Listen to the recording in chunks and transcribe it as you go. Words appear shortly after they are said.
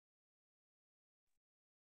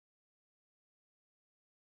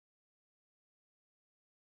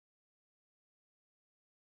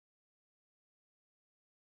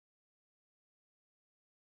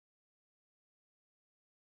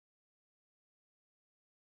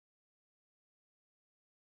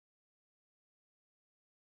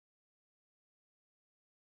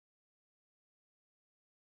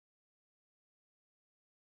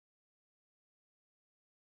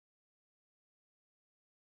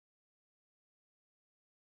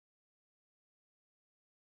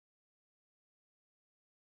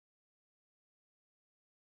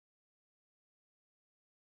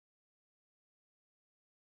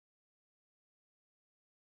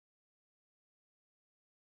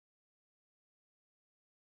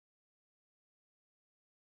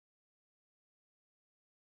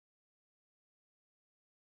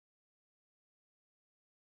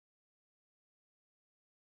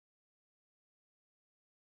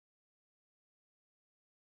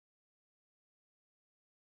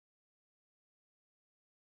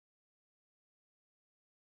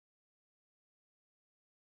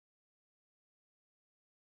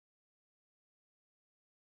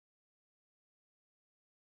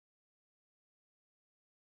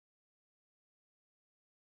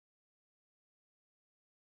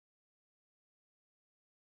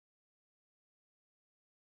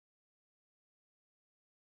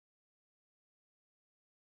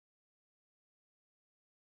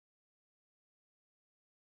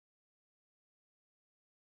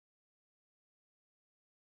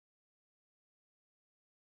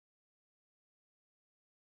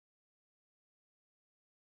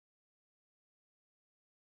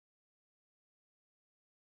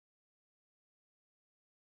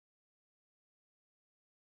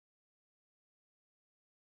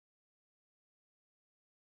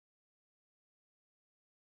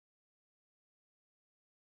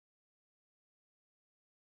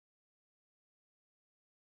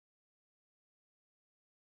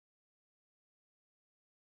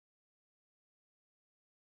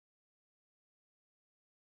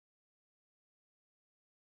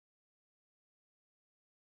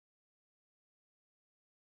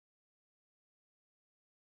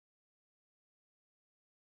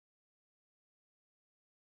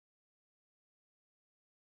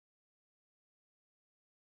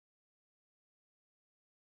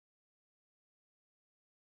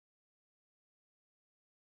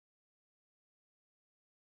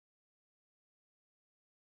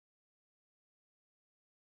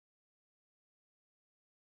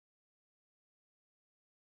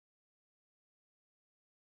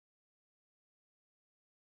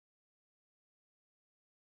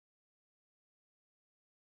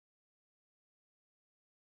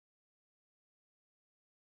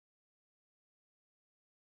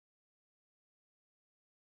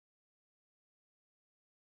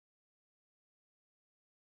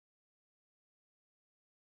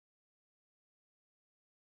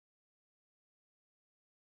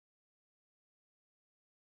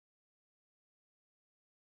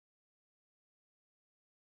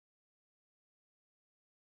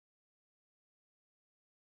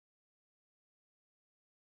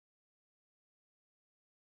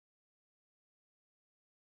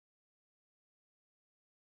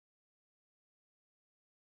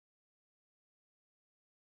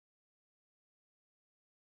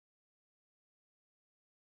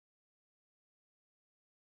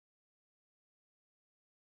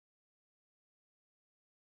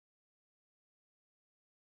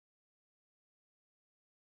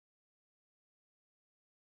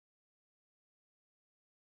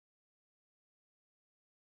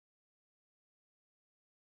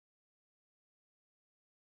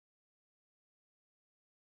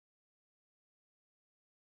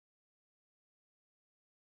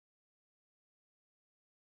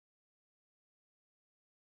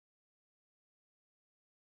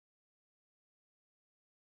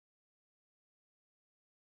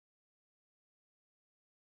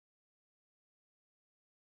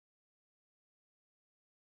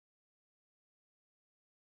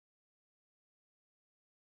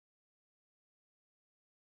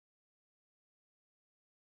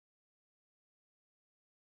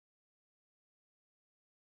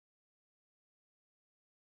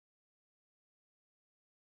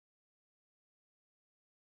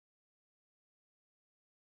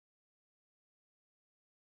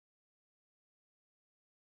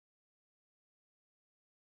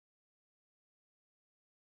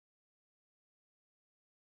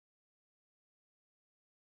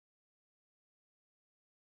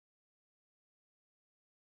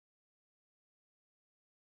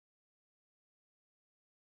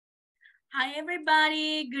Hi,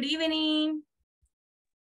 everybody. Good evening.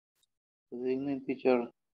 Good evening, teacher.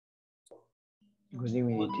 Good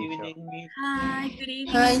evening, Good teacher. evening. Hi, good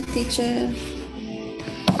evening. Hi, teacher.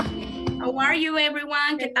 How are you,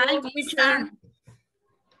 everyone? ¿Qué tal? ¿Cómo están?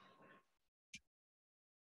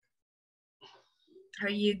 Are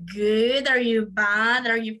you good? Are you bad?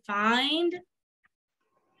 Are you fine?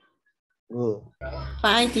 Good.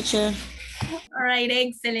 Hi, teacher. All right,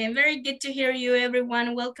 excellent. Very good to hear you,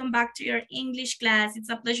 everyone. Welcome back to your English class. It's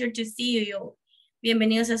a pleasure to see you all.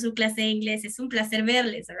 Bienvenidos a su clase de inglés. Es un placer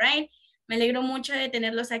verles, all right? Me alegro mucho de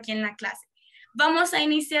tenerlos aquí en la clase. Vamos a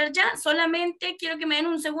iniciar ya. Solamente quiero que me den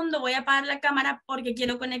un segundo. Voy a apagar la cámara porque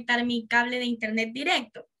quiero conectar mi cable de internet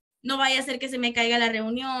directo. No vaya a ser que se me caiga la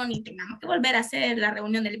reunión y tengamos que volver a hacer la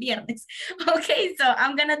reunión del viernes. Okay, so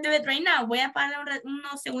I'm gonna do it right now. Voy a apagar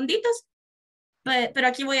unos segunditos. Pero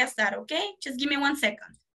aquí voy a estar, ¿ok? Just give me 1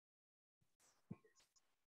 second.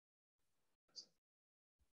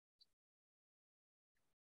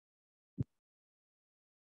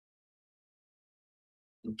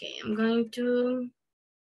 Okay, I'm going to...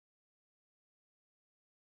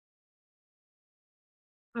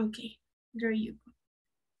 Okay, there you go.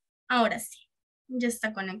 Ahora sí, ya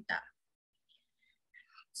está conectado.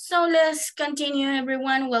 So let's continue,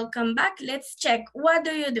 everyone. Welcome back. Let's check. What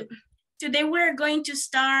do you do? Today we're going to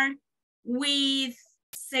start with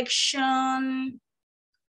section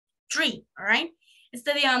 3, all right?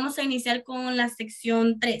 Este día vamos a iniciar con la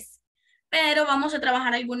sección 3, pero vamos a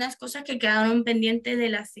trabajar algunas cosas que quedaron pendientes de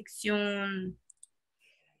la sección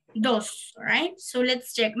 2, all right? So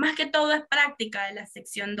let's check. Más que todo es práctica de la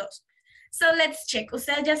sección 2. So let's check.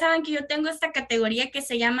 Ustedes ya saben que yo tengo esta categoría que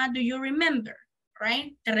se llama Do You Remember?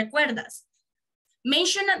 Right? ¿Te recuerdas?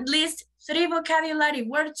 Mention at least 3 vocabulary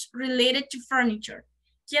words related to furniture.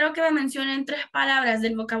 Quiero que me mencionen 3 palabras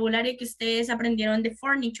del vocabulario que ustedes aprendieron de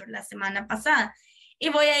furniture la semana pasada. Y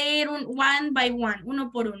voy a ir one by one,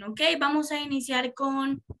 uno por uno, ¿ok? Vamos a iniciar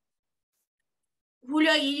con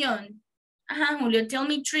Julio Aguillón. Ajá, Julio, tell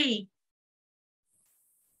me 3.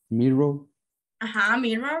 Mirror, Ajá,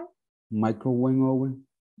 mirror. microwave oven,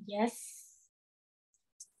 Yes.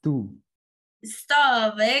 two,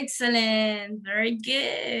 Stop, excellent. Very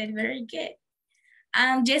good, very good.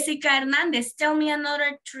 Jessica Hernández, tell me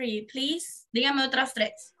another 3, please. Dígame otras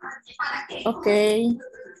 3. Okay.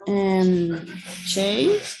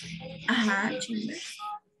 Chairs, Ajá, chambers.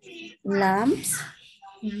 lamps,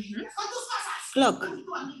 clock.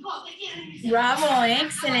 Bravo,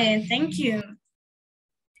 excellent, thank you.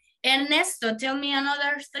 Ernesto, tell me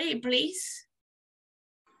another 3, please.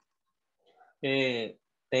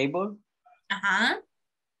 Table, Ajá.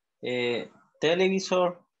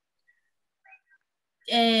 televisor,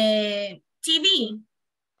 TV.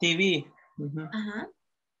 TV, Ajá.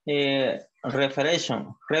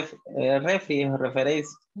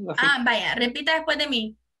 Ah, vaya, repita después de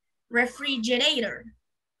mí. Refrigerator.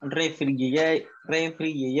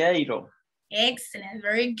 refrigerator. Excellent,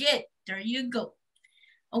 very good. There you go.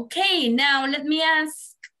 Okay, now let me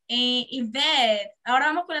ask Yvette. Ahora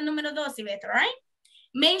vamos con el número 2, Yvette, all right?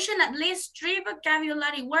 Mention at least 3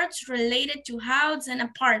 vocabulary words related to house and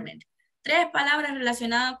apartment. 3 palabras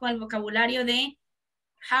relacionadas con el vocabulario de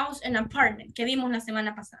house and apartment que vimos la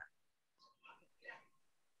semana pasada.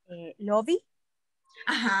 Lobby.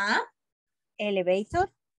 Ajá.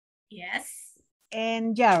 Elevator. Yes.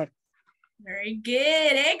 And yard. Very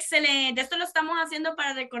good, excellent. Esto lo estamos haciendo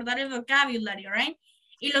para recordar el vocabulario, right?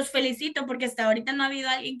 Y los felicito porque hasta ahorita no ha habido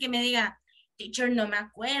alguien que me diga, teacher, no me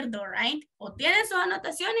acuerdo, right? O tienen sus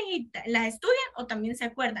anotaciones y las estudian o también se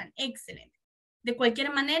acuerdan. Excelente. De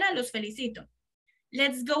cualquier manera, los felicito.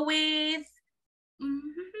 Let's go with,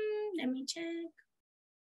 let me check.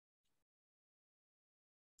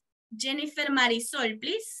 Jennifer Marisol,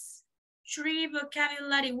 please. 3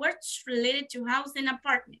 vocabulary words related to house and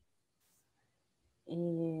apartment.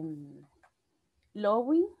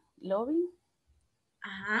 Lobby.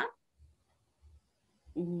 Ajá.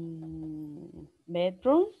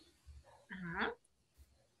 Bedroom. Ajá.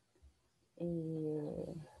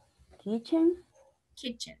 Kitchen.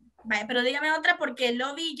 Vaya, pero dígame otra porque el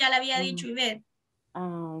lobby ya la había dicho Ivette.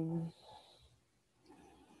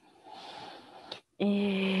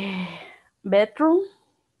 Bedroom.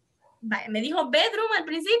 Vaya, me dijo bedroom al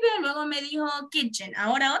principio, luego me dijo kitchen.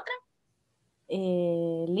 ¿Ahora otra?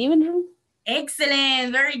 Living room.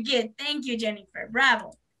 Excellent, very good. Thank you, Jennifer.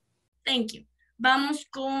 Bravo. Thank you. Vamos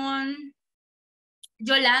con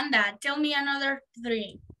Yolanda. Tell me another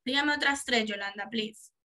 3. Dígame otras 3, Yolanda,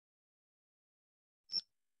 please.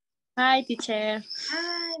 Hi, teacher.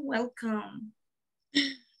 Hi, welcome.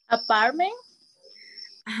 Apartment.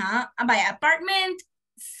 Ajá. Vaya, apartment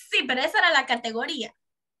Sí, pero esa era la categoría.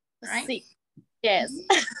 Right? Sí. Yes.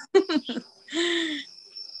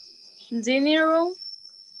 Dining room.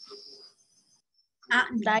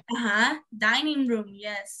 Dining room,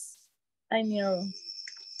 yes. Dining room.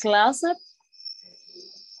 Closet.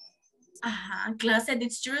 Closet,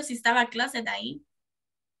 it's true, si estaba closet ahí.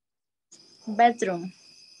 Bedroom.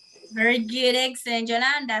 Very good, excellent,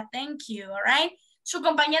 Yolanda, thank you, all right. Su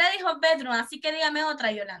compañera dijo bedroom, así que dígame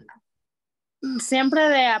otra, Yolanda. Siempre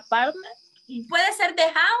de apartment. Puede ser de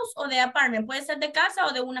house o de apartment, puede ser de casa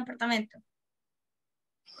o de un apartamento.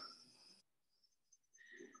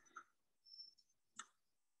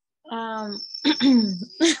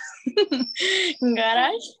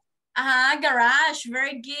 Garage. Garage,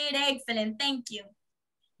 very good, excellent, thank you.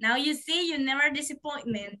 Now you see, you never disappoint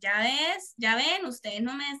me. Ya ven, ustedes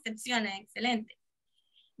no me decepcionan, excelente.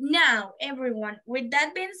 Now, everyone, with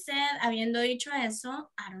that being said, habiendo dicho eso,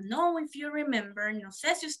 I don't know if you remember, no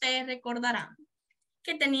sé si ustedes recordarán,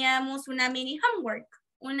 que teníamos una mini homework,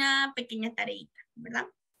 una pequeña tareita, ¿verdad?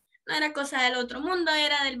 No era cosa del otro mundo,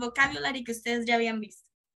 era del vocabulary que ustedes ya habían visto.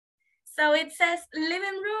 So it says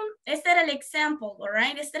living room, este era el example, all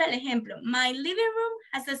right? Este era el ejemplo. My living room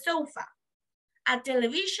has a sofa, a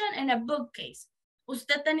television and a bookcase.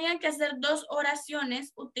 Usted tenía que hacer 2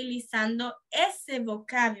 oraciones utilizando ese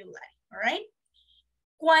vocabulary, all right?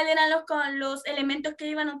 ¿Cuáles eran los elementos que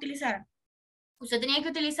iban a utilizar? Usted tenía que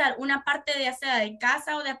utilizar una parte de ya sea de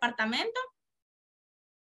casa o de apartamento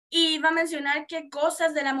y iba a mencionar qué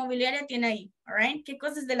cosas de la mobiliaria tiene ahí, all right? Qué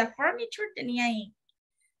cosas de la furniture tenía ahí.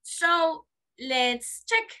 So, let's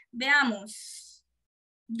check. Veamos.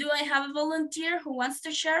 Do I have a volunteer who wants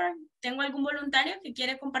to share? ¿Tengo algún voluntario que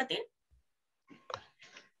quiere compartir?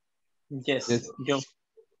 Yes, yo.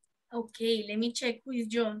 Okay, let me check who is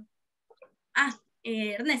John.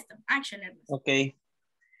 Ernesto. Action, Ernesto. Okay.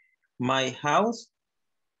 My house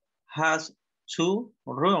has 2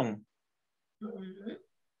 rooms.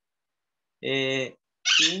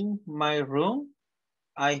 In my room,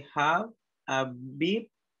 I have a bed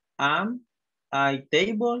and a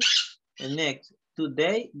table next to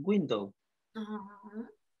the window.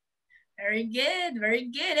 Very good,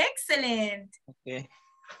 excellent. Okay.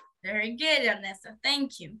 Very good, Ernesto,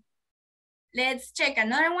 thank you. Let's check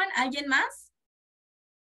another one. ¿Alguien más?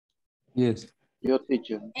 Yes. Yo,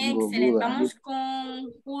 teacher. Excelente, vamos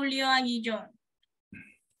con Julio Aguillón.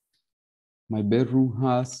 My bedroom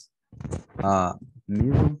has a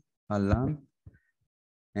mirror, a lamp,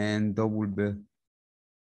 and double bed.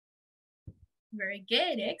 Very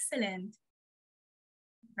good, excellent.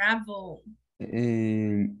 Bravo.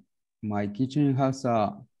 My kitchen has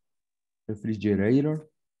a refrigerator,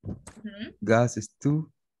 gas stove,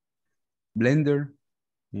 blender,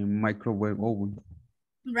 and microwave oven.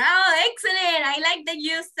 Bravo, excellent. I like that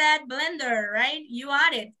you said blender, right? You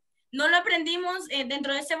added. No lo aprendimos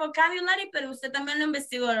dentro de ese vocabulary, pero usted también lo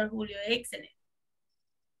investigó, Julio. Excellent.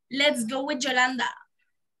 Let's go with Yolanda.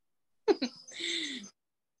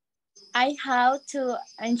 I have 2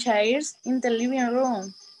 chairs in the living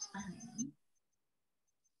room.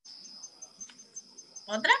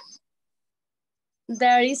 ¿Otra?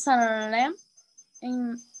 There is a lamp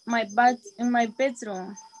in my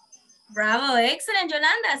bedroom. Bravo, excellent,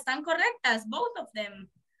 Yolanda. Están correctas, both of them.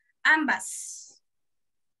 Ambas.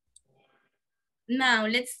 Now,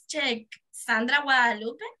 let's check. Sandra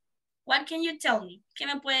Guadalupe, what can you tell me? ¿Qué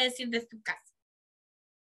me puede decir de tu casa?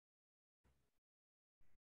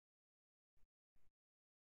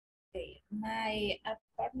 Okay. My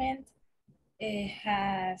apartment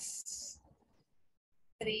has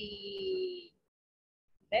 3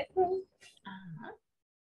 bedrooms.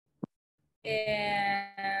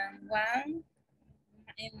 And one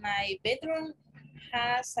in my bedroom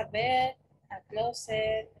has a bed, a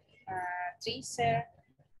closet, a dresser,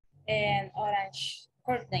 and orange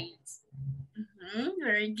curtains.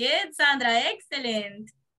 Very good, Sandra.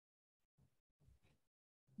 Excellent.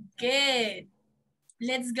 Good.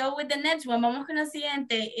 Let's go with the next one. Vamos con la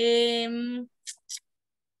siguiente.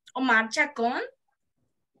 Omar Chacón.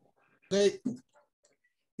 Okay.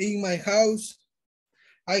 In my house,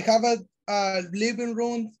 I have a living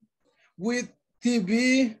room with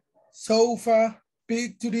TV, sofa,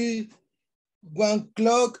 picture, 1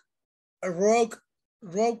 clock, a rock,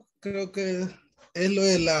 creo que es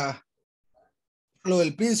lo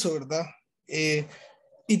del piso, ¿verdad?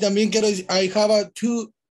 Y también quiero decir, I have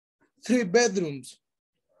 3 bedrooms.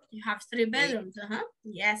 You have 3 bedrooms,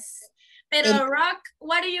 yes. Pero rock,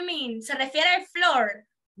 what do you mean? ¿Se refiere al floor?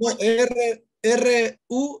 No,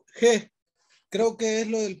 R-U-G. Creo que es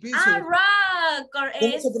lo del piso. Rock.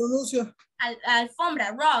 ¿Cómo se pronuncia?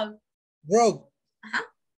 Alfombra, rock. Rock.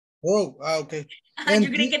 Oh, okay. Yo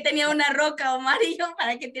creí que tenía una roca, Omar, y yo,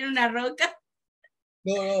 ¿para qué tiene una roca?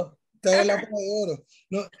 No, está la lámpara de oro.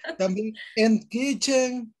 No, también en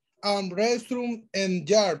kitchen, restroom, and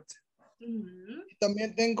yard.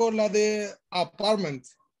 También tengo la de apartment.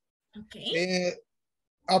 Okay.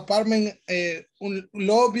 Apartment, un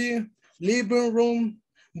lobby, living room.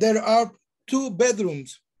 There are 2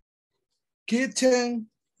 bedrooms. Kitchen,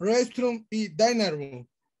 restroom y dining room.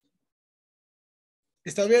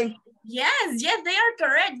 ¿Está bien? Yes, they are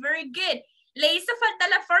correct. Very good. Le hizo falta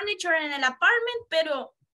la furniture en el apartment,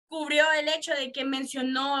 pero cubrió el hecho de que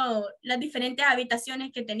mencionó las diferentes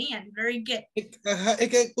habitaciones que tenían. Very good. Ajá, es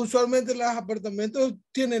que usualmente los apartamentos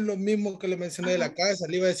tienen lo mismo que le mencioné de la casa.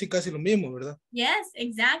 Le iba a decir casi lo mismo, ¿verdad? Yes,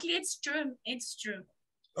 exactly. It's true. It's true.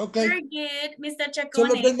 Okay. Very good, Mr. Chacón.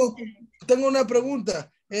 Solo tengo una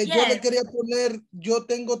pregunta. Yo le Yes. quería poner, yo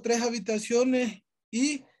tengo 3 habitaciones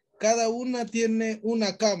y cada una tiene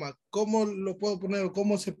una cama. ¿Cómo lo puedo poner o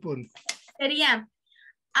cómo se pone? Sería,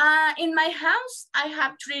 in my house, I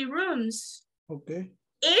have 3 rooms. Okay.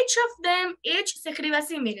 Each se escribe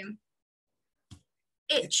así, miren.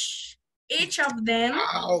 Each of them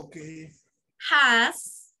Okay.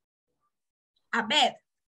 has a bed.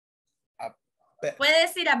 Bed. Puede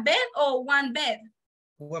decir a bed o one bed.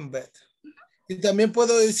 One bed. Y también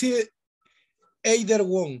puedo decir either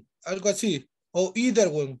one, algo así, o either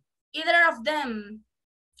one. Either of them.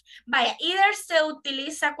 Vaya, either se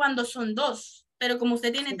utiliza cuando son 2, pero como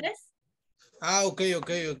usted tiene 3. Okay.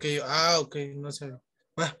 No sé.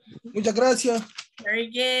 Muchas gracias. Very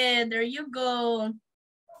good. There you go.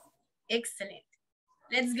 Excellent.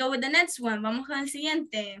 Let's go with the next one. Vamos con el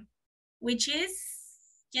siguiente. Which is...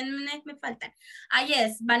 ¿Quién me falta?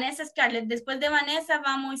 Yes, Vanessa Scarlett. Después de Vanessa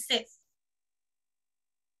va Moisés.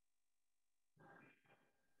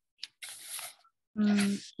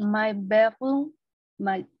 My bedroom,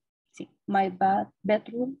 my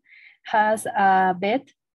bedroom has a bed,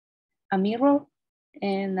 a mirror,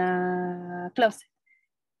 and a closet.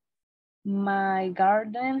 My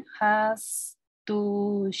garden has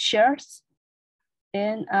 2 chairs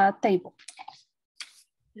and a table.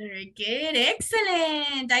 Very good,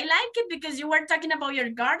 excellent. I like it because you were talking about your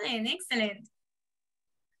garden. Excellent.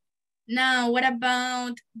 Now, what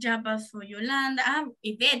about Jabba for Yolanda?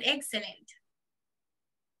 Yvette, excellent.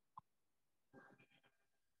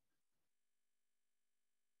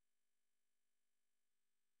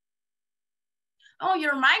 Oh,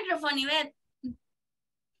 your microphone, Yvette.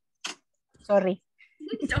 Sorry.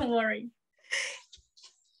 Don't worry.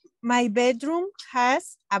 My bedroom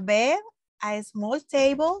has a bed, a small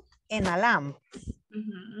table, and a lamp.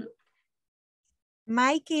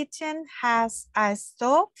 My kitchen has a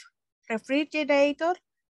stove, refrigerator,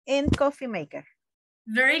 and coffee maker.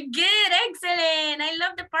 Very good, excellent. I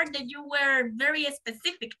love the part that you were very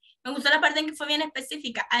specific. Me gustó la parte en que fue bien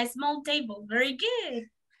específica. A small table, very good.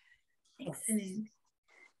 Excellent.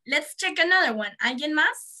 Let's check another one. ¿Alguien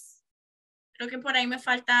más? Creo que por ahí me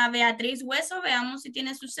falta Beatriz Hueso. Veamos si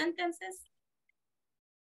tiene sus sentences.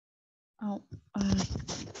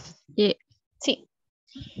 Yeah. Sí.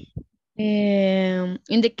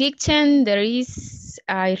 In the kitchen, there is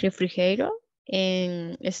a refrigerator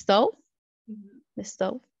and a stove. The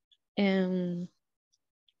stove. And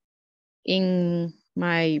in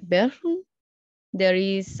my bedroom, there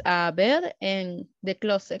is a bed and the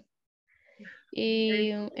closet.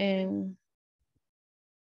 And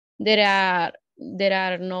there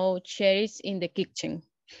are no chairs in the kitchen.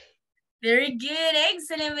 Very good,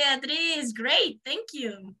 excellent, Beatriz. Great, thank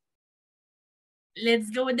you.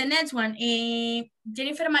 Let's go with the next one.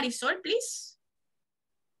 Jennifer Marisol, please.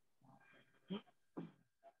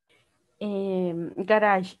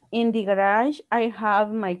 Garage. In the garage, I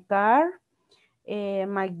have my car,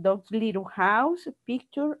 my dog's little house,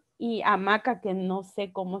 picture, y hamaca, que no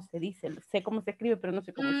sé cómo se dice. Sé cómo se escribe, pero no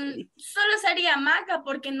sé cómo se dice. Solo sería hamaca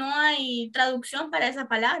porque no hay traducción para esa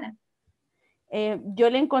palabra. Yo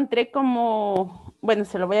le encontré como, bueno,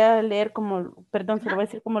 se lo voy a leer como, perdón, se lo voy a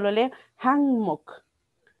decir como lo leo, hammock.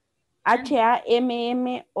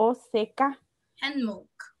 H-A-M-M-O-C-K. Hammock.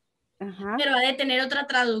 Ajá. Pero ha de tener otra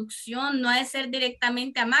traducción, no ha de ser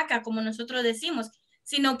directamente hamaca, como nosotros decimos,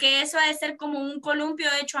 sino que eso ha de ser como un columpio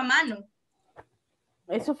hecho a mano.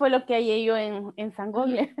 Eso fue lo que hallé yo en San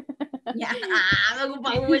Google. Ya, me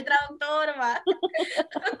ocupaba Google Traductor, va.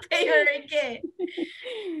 Ok, very good.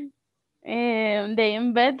 The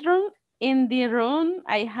bedroom, in the room,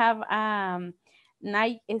 I have a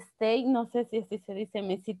night stay, no sé si así se dice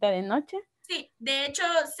mesita de noche. Sí, de hecho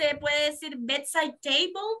se puede decir bedside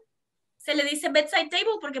table. Se le dice bedside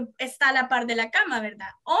table porque está a la par de la cama,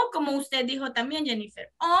 ¿verdad? O como usted dijo también,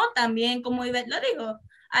 Jennifer. O también, como Ivette lo dijo,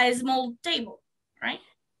 a small table, right?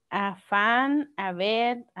 A fan, a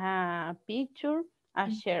bed, a picture, a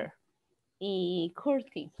chair. Y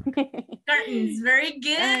curtain. Curtains, very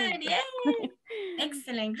good, yay.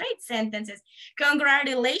 Excellent, great sentences.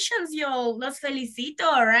 Congratulations, yo, los felicito,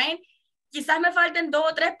 all right? Quizás me falten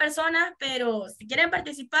 2 o 3 personas, pero si quieren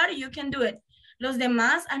participar, you can do it. Los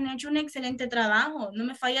demás han hecho un excelente trabajo, no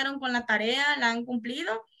me fallaron con la tarea, la han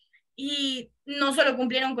cumplido y no solo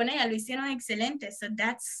cumplieron con ella, lo hicieron excelente, so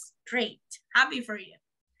that's great, happy for you.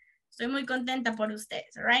 Estoy muy contenta por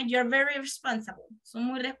ustedes, all right? You're very responsible, son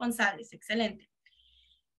muy responsables, excelente.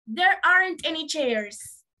 There aren't any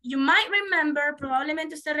chairs. You might remember,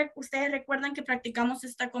 probablemente ustedes recuerdan que practicamos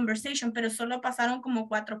esta conversation, pero solo pasaron como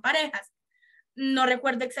 4 parejas. No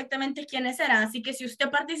recuerdo exactamente quiénes eran, así que si usted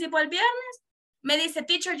participó el viernes, me dice,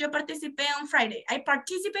 teacher, yo participé on Friday. I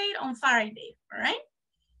participate on Friday, all right?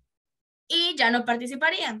 Y ya no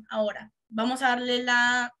participarían ahora. Vamos a darle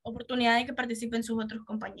la oportunidad de que participen sus otros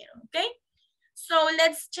compañeros, ¿ok? So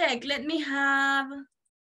let's check. Let me have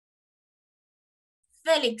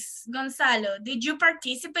Felix Gonzalo. Did you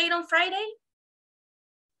participate on Friday?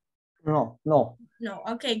 No, no. No,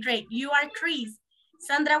 okay, great. You are Chris.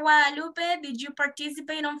 Sandra Guadalupe, did you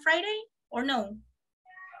participate on Friday or no?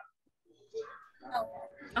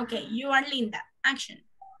 No. Okay, you are Linda. Action.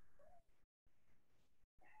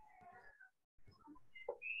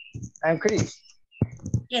 I'm Chris.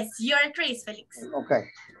 Yes, you are Chris, Felix. Okay.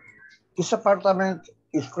 This apartment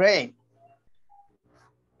is great.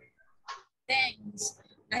 Thanks.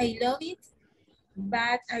 I love it,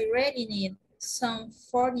 but I really need some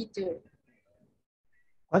furniture.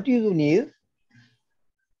 What do you need?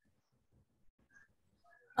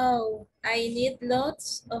 Oh, I need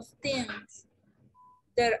lots of things.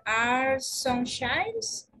 There are some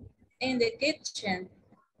shelves in the kitchen,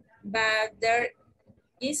 but there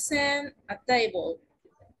isn't a table.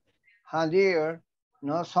 And dear,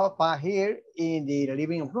 no sofa here in the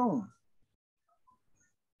living room.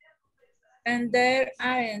 And there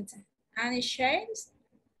aren't any chairs.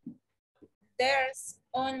 There's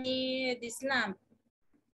only this lamp.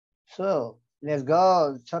 So let's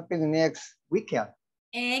go shopping next weekend.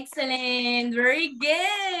 Excellent, very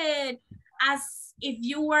good. As if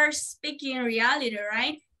you were speaking in reality,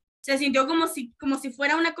 right? Se sintió como si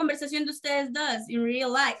fuera una conversación de ustedes dos in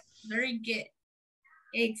real life. Very good.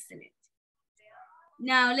 Excellent.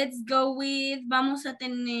 Now let's go with, vamos a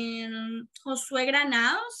tener Josué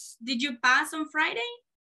Granados. Did you pass on Friday?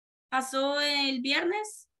 ¿Pasó el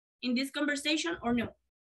viernes in this conversation or no?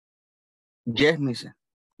 Yes, Miss.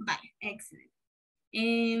 Vale, excellent.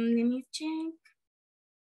 Let me check.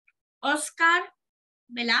 Oscar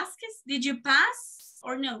Velasquez, did you pass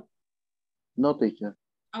or no? No, teacher.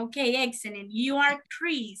 Okay, excellent. You are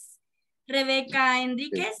Chris. Rebecca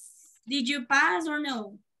Enriquez, did you pass or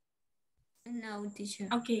no? No, teacher.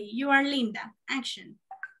 Okay, you are Linda. Action.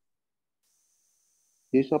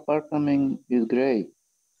 This apartment is great.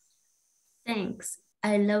 Thanks.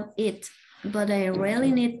 I love it, but I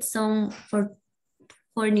really need some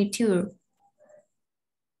furniture.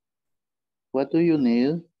 What do you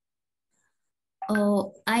need?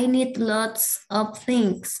 Oh, I need lots of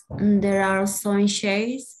things. There are some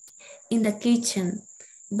chairs in the kitchen,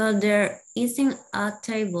 but there isn't a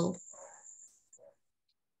table.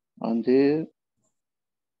 And there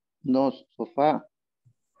no sofa.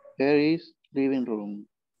 There is living room.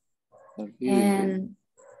 And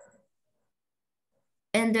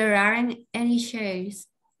there aren't any chairs.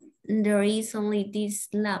 There is only this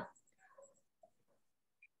lab.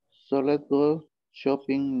 So let's go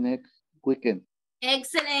shopping next weekend.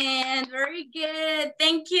 Excellent, very good.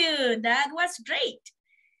 Thank you. That was great.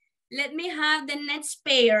 Let me have the next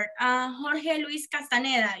pair. Jorge Luis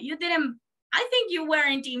Castaneda. You didn't, I think you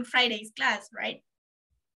weren't in Friday's class, right?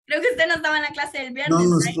 Creo que usted no estaba en la clase del viernes,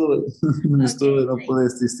 No right? estuve. No Okay, estuve, no great. pude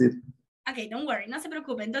asistir. Ok, don't worry, no se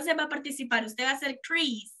preocupe. Entonces va a participar. Usted va a ser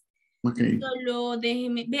Chris. Okay. Solo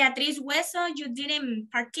déjeme. Beatriz Hueso, you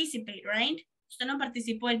didn't participate, right? Usted no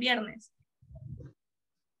participó el viernes.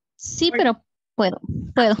 Sí, pero puedo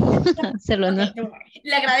hacerlo, ¿no? Okay, don't worry.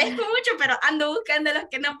 Le agradezco mucho, pero ando buscando los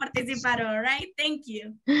que no participaron, right? Thank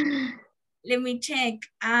you. Let me check.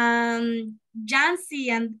 Jancy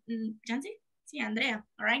and Jancy? Sí, Andrea.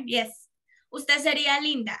 All right, yes. Usted sería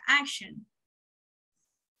Linda. Action.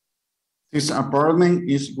 This apartment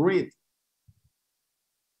is great.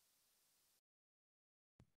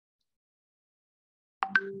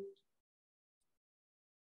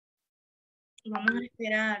 Vamos a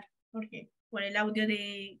esperar porque por el audio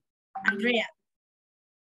de Andrea.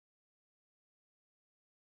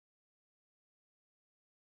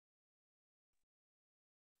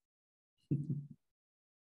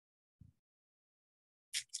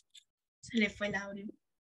 Se le fue el audio.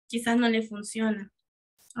 Quizás no le funciona.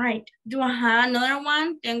 All right. Do I have another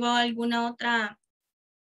one? ¿Tengo alguna otra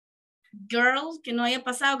girl que no haya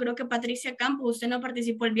pasado? Creo que Patricia Campos, usted no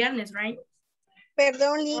participó el viernes, right?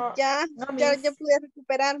 Perdón, Liz, ya pude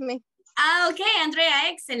recuperarme. Ah, ok, Andrea,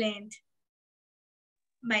 excellent.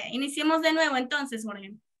 Vaya, iniciemos de nuevo entonces,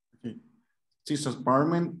 Jorge. Okay. This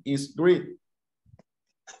apartment is great.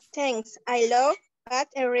 Thanks, I love, but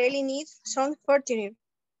I really need some furniture.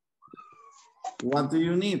 What do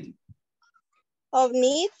you need? Of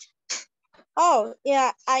need? Oh,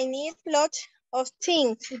 yeah, I need lots of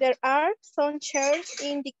things. There are some chairs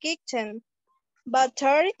in the kitchen, but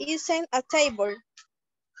there isn't a table.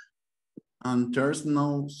 And there's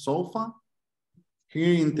no sofa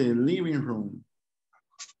here in the living room.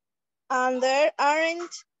 And there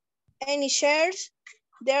aren't any chairs.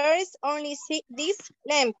 There is only these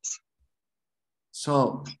lamps.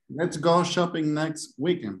 So let's go shopping next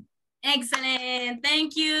weekend. Excellent.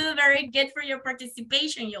 Thank you. Very good for your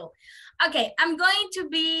participation, y'all. Okay, I'm going to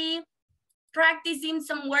be practicing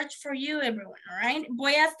some words for you, everyone, all right?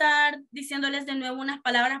 Voy a estar diciéndoles de nuevo unas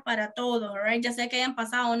palabras para todos, all right? Ya sea que hayan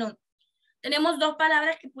pasado o no. Tenemos dos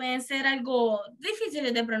palabras que pueden ser algo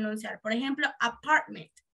difíciles de pronunciar. Por ejemplo,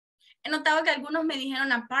 apartment. He notado que algunos me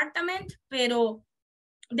dijeron apartment, pero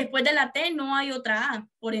después de la T no hay otra A.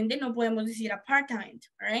 Por ende, no podemos decir apartment,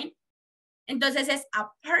 right? Entonces es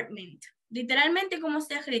apartment. Literalmente como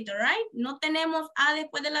está escrito, right? No tenemos A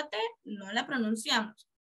después de la T, no la pronunciamos.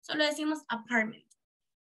 Solo decimos apartment.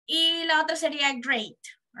 Y la otra sería great,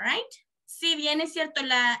 right? Si bien es cierto,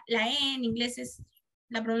 la E en inglés es,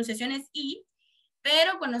 la pronunciación es I,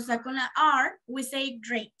 pero cuando está con la R, we say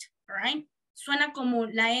great, right? Suena como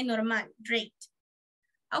la E normal, great.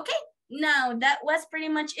 Okay, now that was pretty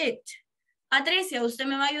much it. Patricia, usted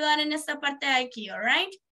me va a ayudar en esta parte de aquí, all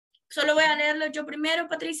right? Solo voy a leerlo yo primero,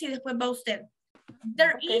 Patricia, y después va usted.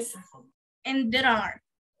 There is and there are.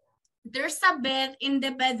 There's a bed in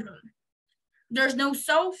the bedroom. There's no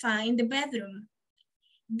sofa in the bedroom.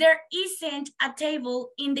 There isn't a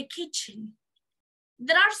table in the kitchen.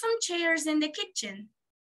 There are some chairs in the kitchen.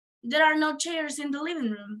 There are no chairs in the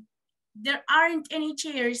living room. There aren't any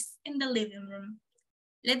chairs in the living room.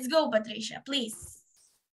 Let's go, Patricia, please.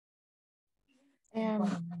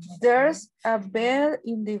 There's a bed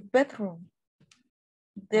in the bedroom.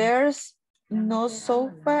 There's no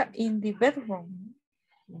sofa in the bedroom.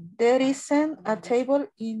 There isn't a table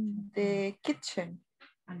in the kitchen.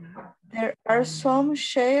 There are some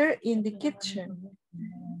chairs in the kitchen.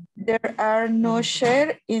 There are no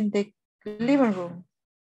chairs in the living room.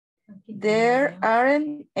 There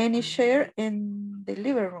aren't any chairs in the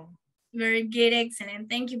living room. Very good, excellent.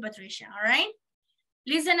 Thank you, Patricia. All right.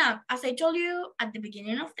 Listen up. As I told you at the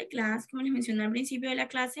beginning of the class, como les mencioné al principio de la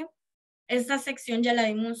clase, esta sección ya la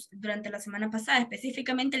vimos durante la semana pasada.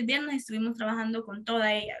 Específicamente el viernes estuvimos trabajando con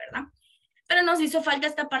toda ella, ¿verdad? Pero nos hizo falta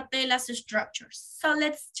esta parte de las structures. So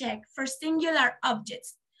let's check. For singular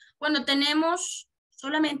objects. Cuando tenemos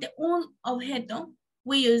solamente un objeto,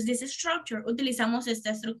 we use this structure. Utilizamos esta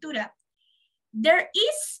estructura. There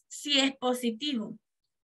is, si es positivo.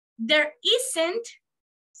 There isn't,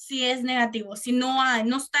 si es negativo. Si no hay,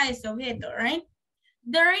 no está ese objeto, right?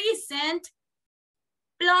 There isn't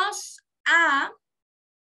plus a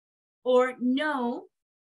or no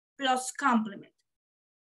plus complement.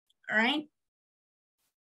 All right?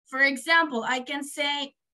 For example, I can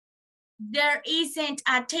say there isn't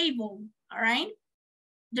a table, all right?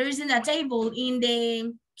 There isn't a table in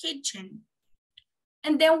the kitchen.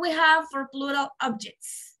 And then we have for plural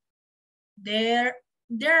objects. There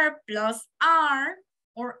plus are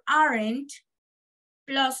or aren't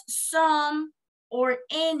plus some or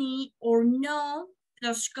any or no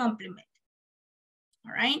plus complement.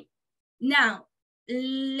 All right? Now,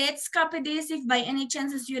 let's copy this. If by any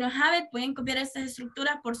chances you don't have it, pueden copiar estas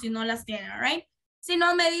estructuras por si no las tienen, all right? Si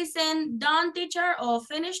no, me dicen done teacher o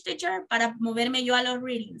finish teacher para moverme yo a los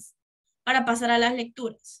readings, para pasar a las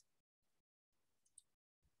lecturas.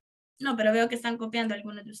 No, pero veo que están copiando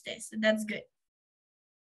algunos de ustedes. So that's good.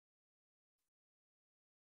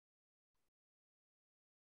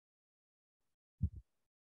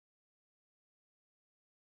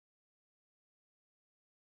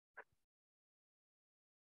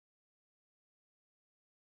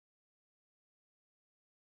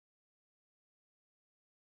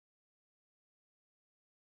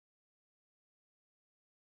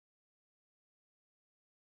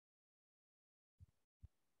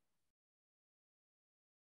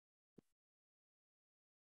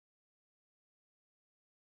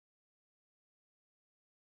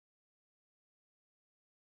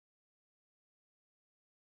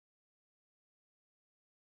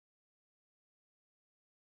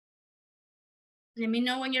 Let me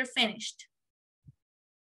know when you're finished.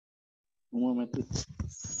 Un momentito.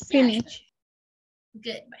 Finish.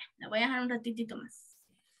 Good. Bueno, la voy a dejar un ratitito más.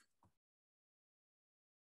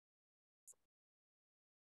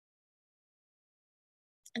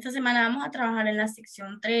 Esta semana vamos a trabajar en la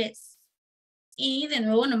sección 3. Y de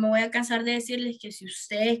nuevo no me voy a cansar de decirles que si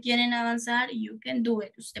ustedes quieren avanzar, you can do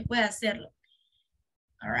it. Usted puede hacerlo.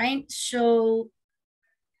 All right. So,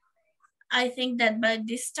 I think that by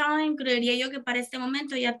this time, creería yo que para este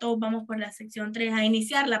momento ya todos vamos por la sección 3 a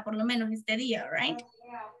iniciarla por lo menos este día, all right?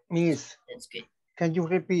 Miss, That's good. can you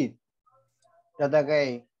repeat that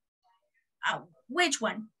again? Which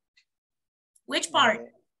one? Which part?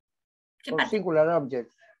 ¿Qué For parte? singular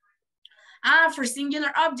objects. For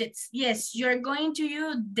singular objects. Yes, you're going to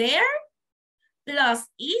use there plus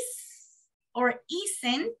is or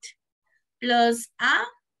isn't plus a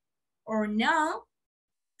or no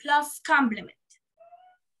plus complement.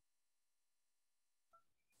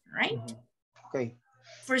 Right? Okay.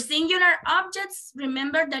 For singular objects,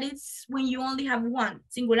 remember that it's when you only have one.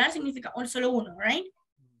 Singular significa solo uno, right?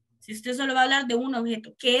 Si usted solo va a hablar de un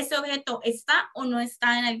objeto, que ese objeto está o no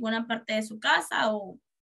está en alguna parte de su casa o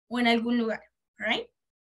en algún lugar, right?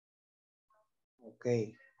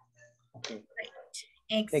 Okay. Okay. Great.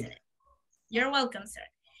 Excellent. You're welcome, sir.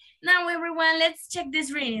 Now, everyone, let's check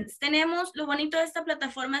these readings. Tenemos, lo bonito de esta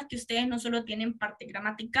plataforma es que ustedes no solo tienen partes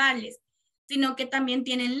gramaticales, sino que también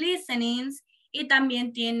tienen listenings y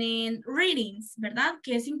también tienen readings, ¿verdad?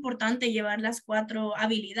 Que es importante llevar las 4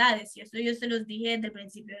 habilidades, y eso yo se los dije desde el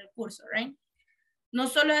principio del curso, right? No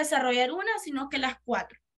solo desarrollar una, sino que las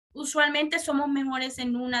 4. Usualmente somos mejores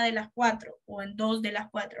en una de las 4 o en 2 de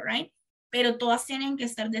las 4, right? Pero todas tienen que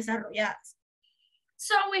estar desarrolladas.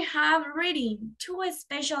 So we have reading 2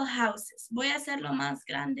 special houses. Voy a hacerlo más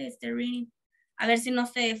grande este reading. A ver si no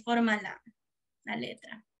se deforma la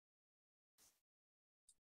letra.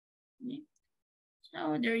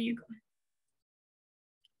 So there you go.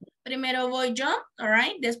 Primero voy yo, all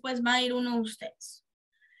right? Después va a ir uno de ustedes.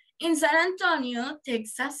 In San Antonio,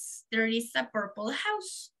 Texas, there is a purple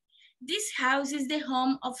house. This house is the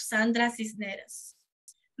home of Sandra Cisneros.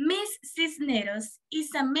 Miss Cisneros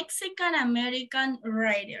is a Mexican-American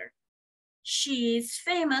writer. She is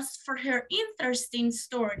famous for her interesting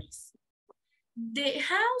stories. The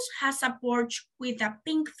house has a porch with a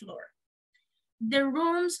pink floor. The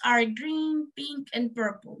rooms are green, pink, and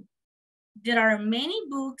purple. There are many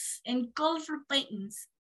books and colorful paintings.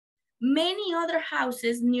 Many other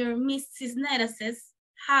houses near Miss Cisneros'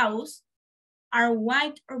 house are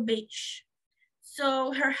white or beige.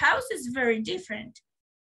 So her house is very different.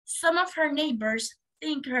 Some of her neighbors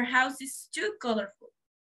think her house is too colorful,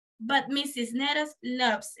 but Miss Cisneros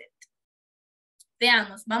loves it.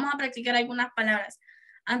 Veamos, vamos a practicar algunas palabras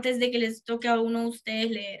antes de que les toque a uno de ustedes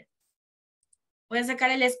leer. Voy a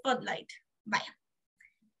sacar el spotlight. Vaya.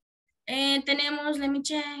 Tenemos, let me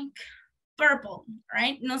check, purple,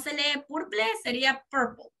 right? No se lee purple, sería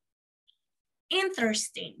purple.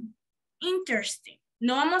 Interesting, interesting.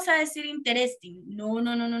 No vamos a decir interesting. No.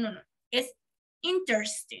 Es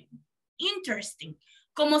interesting, interesting.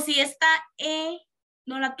 Como si esta E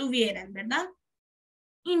no la tuvieran, ¿verdad?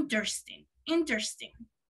 Interesting, interesting.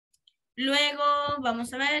 Luego,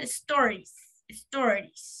 vamos a ver, stories,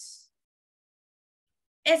 stories.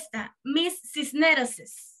 Esta, Miss Cisneros,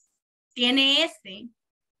 tiene S.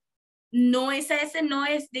 No, esa S no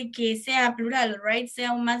es de que sea plural, right?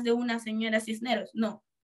 Sea más de una señora Cisneros, no.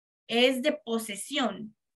 Es de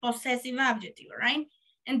posesión, possessive adjective, right?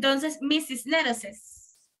 Entonces, Miss Cisneros,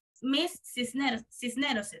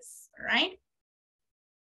 right?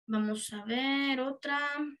 Vamos a ver otra.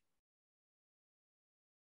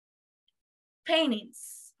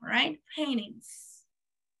 Paintings, right? Paintings.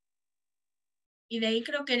 Y de ahí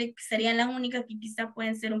creo que serían las únicas que quizá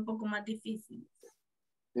pueden ser un poco más difíciles.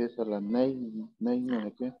 Esa es la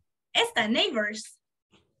 ¿de qué? Esta, neighbors.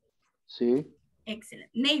 Sí.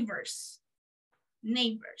 Excellent. Neighbors.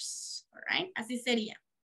 Neighbors. All right. Así sería.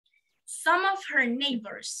 Some of her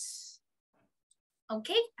neighbors.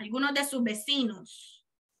 Okay. Algunos de sus vecinos.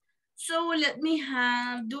 So let me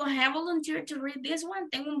have, do I have a volunteer to read this one?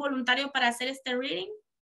 ¿Tengo un voluntario para hacer este reading?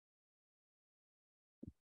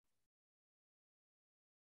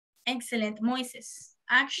 Excellent. Moises.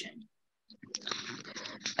 Action.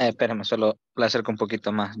 Espérame, solo lo acerco un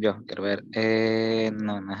poquito más. Yo quiero ver.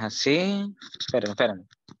 No es así. Espérame.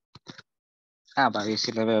 Para ver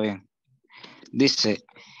si lo veo bien. Dice,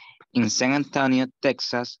 in San Antonio,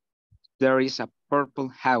 Texas, there is a purple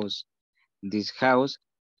house. This house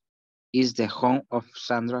is the home of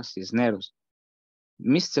Sandra Cisneros.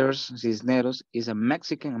 Mr. Cisneros is a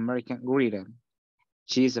Mexican-American writer.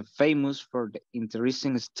 She is famous for the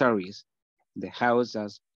interesting stories. The house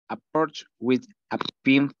has a porch with a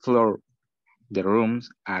pink floor. The rooms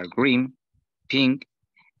are green, pink,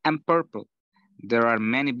 and purple. There are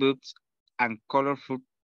many books and colorful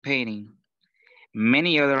painting.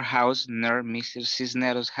 Many other houses near Mr.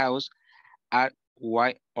 Cisneros' house are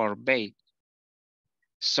white or beige.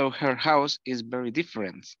 So her house is very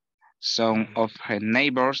different. Some of her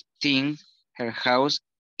neighbors think her house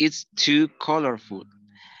is too colorful,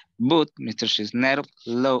 but Mr. Cisneros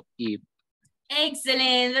loves it.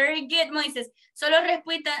 Excellent, very good, Moises. Solo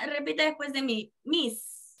repita después de mí, Miss.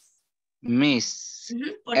 Miss.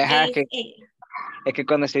 Porque Ajá, es ella. Es que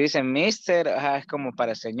cuando se dice Mister, ajá, es como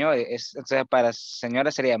para señor, entonces para señora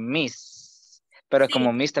sería Miss, pero Sí.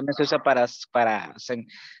 como Miss también se usa para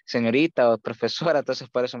señorita o profesora, entonces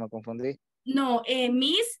por eso me confundí. No,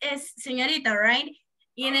 Miss es señorita, right?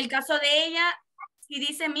 Y en el caso de ella, si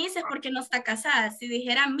dice Miss es porque no está casada. Si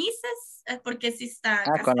dijera Mrs. es porque sí está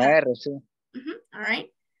casada. Con la R, sí. All right.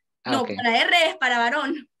 No, Okay. con la R es para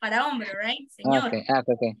varón, para hombre, right? Señor. Okay.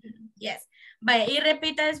 Yes. Vaya, y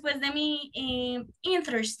repita después de mí,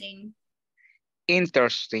 interesting.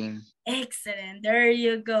 Interesting. Excellent, there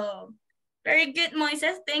you go. Very good,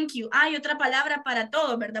 Moises, thank you. Hay otra palabra para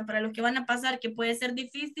todo, ¿verdad? Para los que van a pasar, que puede ser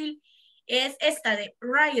difícil, es esta de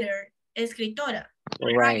writer, escritora.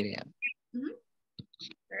 Writer.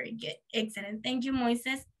 Very good, excellent. Thank you,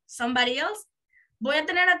 Moises. Somebody else? Voy a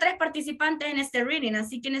tener a 3 participantes en este reading,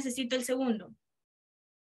 así que necesito el segundo.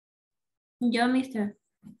 Yo, mister.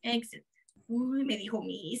 Excellent. Uy, me dijo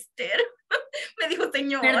mister. Me dijo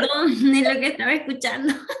señor. Perdón, ni lo que estaba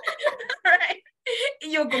escuchando. Right.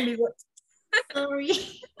 Y yo conmigo.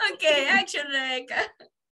 Sorry. Okay, action, Rebecca.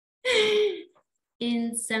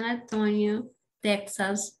 In San Antonio,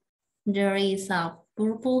 Texas, there is a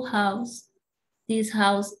purple house. This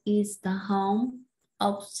house is the home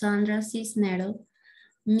of Sandra Cisneros.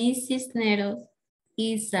 Miss Cisneros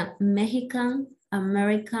is a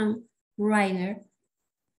Mexican-American writer.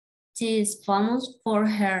 She is famous for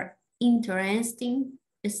her interesting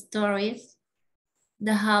stories.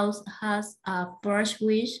 The house has a porch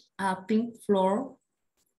with a pink floor.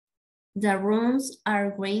 The rooms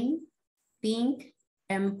are green, pink,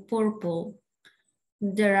 and purple.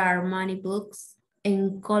 There are many books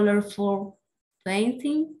and colorful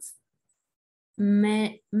paintings.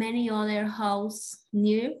 Many other houses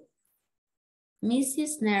near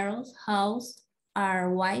Mrs. Nero's house are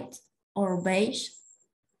white or beige.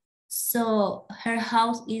 So her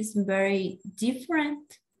house is very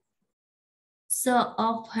different. So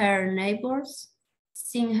of her neighbors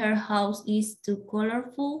think her house is too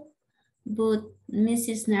colorful, but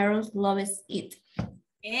Mrs. Neros loves it.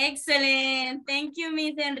 Excellent. Thank you,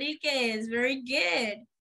 Miss Enriquez. Very good.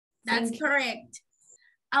 That's correct.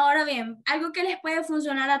 Ahora bien, algo que les puede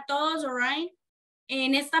funcionar a todos, all right?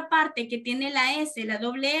 En esta parte que tiene la S, la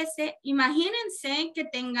doble S, imagínense que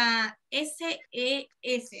tenga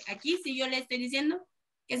S-E-S. Aquí, si yo le estoy diciendo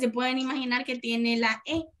que se pueden imaginar que tiene la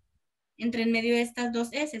E entre en medio de estas dos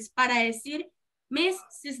S para decir Miss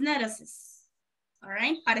Cisneros. All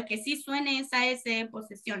right? Para que sí suene esa S de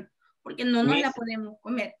posesión, porque no nos la podemos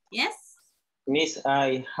comer. Yes? Miss,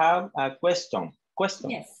 I have a question.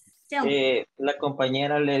 Yes. La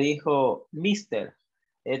compañera le dijo Mister.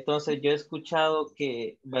 Entonces yo he escuchado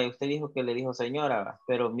que, usted dijo que le dijo señora,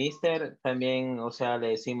 pero Mister también, o sea, le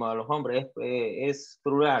decimos a los hombres, es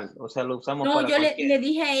plural, o sea, lo usamos para yo cualquier. le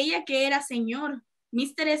dije a ella que era señor.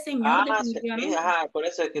 Mister es señor, definitivamente. Por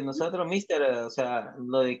eso es que nosotros Mister, o sea,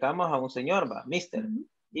 lo dedicamos a un señor, Mister.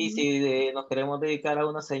 Y si nos queremos dedicar a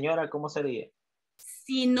una señora, ¿cómo sería?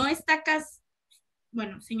 Si no está casada,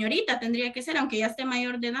 bueno, señorita tendría que ser, aunque ya esté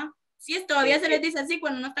mayor de edad. Sí, todavía se les dice así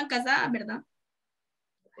cuando no están casadas, ¿verdad?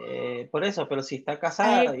 Por eso, pero si está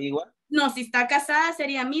casada, igual. No, si está casada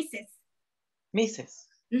sería Mrs. Mrs.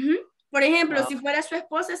 Por ejemplo, si fuera su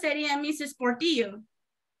esposa sería Mrs. Portillo.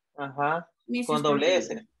 Ajá. Mrs. Con doble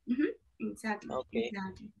S. Exacto.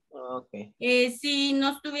 Okay. Si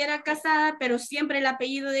no estuviera casada, pero siempre el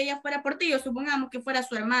apellido de ella fuera Portillo, supongamos que fuera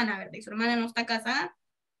su hermana, ¿verdad? Y su hermana no está casada,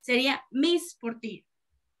 sería Miss Portillo.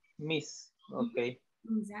 Miss, ok.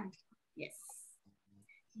 Exactly. Yes.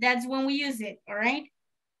 That's when we use it, all right?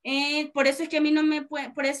 Por eso es que a mí no me puede,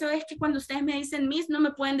 por eso es que cuando ustedes me dicen Miss, no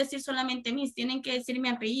me pueden decir solamente Miss, tienen que decir mi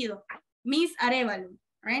apellido. Miss Arevalo,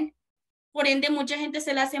 right? Por ende, mucha gente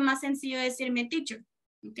se le hace más sencillo decirme teacher,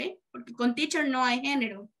 ¿ok? Porque con teacher no hay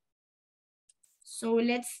género. So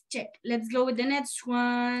let's check. Let's go with the next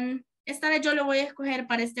one. Esta vez yo lo voy a escoger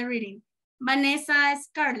para este reading. Vanessa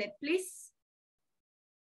Scarlett, please.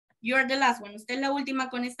 You are the last one. Usted es la última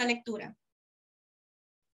con esta lectura.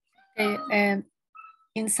 Okay,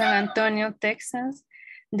 In San Antonio, Texas,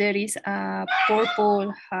 there is a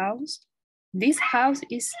purple house. This house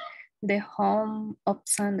is the home of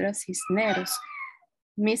Sandra Cisneros.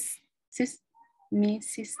 Miss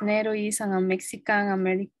Cisneros is a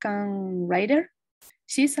Mexican-American writer.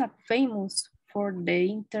 She's famous for the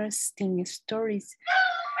interesting stories.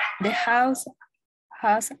 The house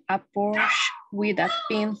has a porch with a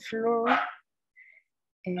pink floor.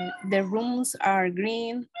 The rooms are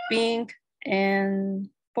green, pink, and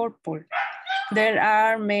purple. There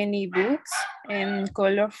are many books and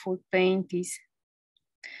colorful paintings.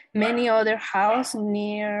 Many other houses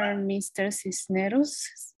near Mr.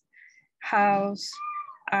 Cisneros' house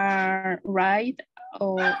are white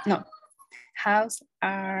or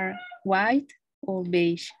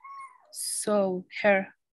beige. So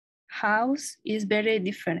her house is very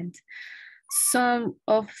different. Some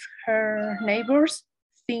of her neighbors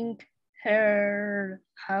think her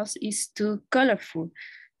house is too colorful,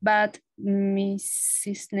 but Miss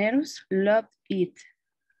Cisneros loved it.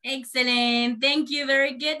 Excellent. Thank you.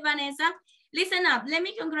 Very good, Vanessa. Listen up. Let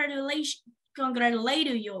me congratulate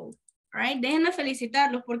you. All right. Déjenme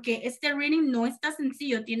felicitarlos porque este reading no está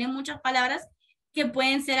sencillo. Tiene muchas palabras que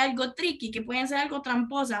pueden ser algo tricky, que pueden ser algo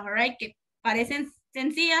tramposas, all right, que parecen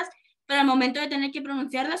sencillas, pero al momento de tener que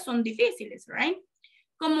pronunciarlas son difíciles, right?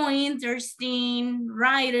 Como interesting,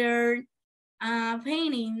 writer,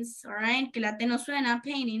 paintings, all right, que la T no suena,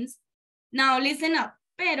 paintings. Now, listen up,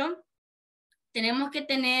 pero tenemos que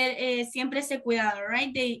tener siempre ese cuidado,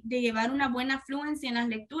 right, de llevar una buena fluencia en las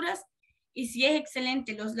lecturas, y si es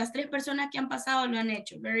excelente, las 3 personas que han pasado lo han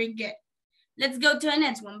hecho, very good. Let's go to the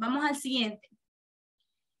next one, vamos al siguiente.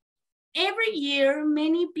 Every year,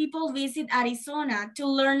 many people visit Arizona to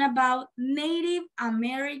learn about Native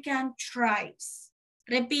American tribes.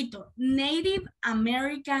 Repito, Native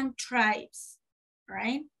American tribes,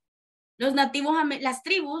 right? Las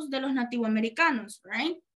tribus de los nativos americanos,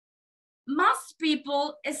 right? Most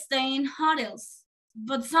people stay in hotels,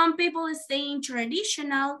 but some people stay in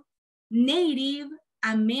traditional Native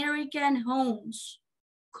American homes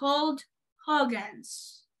called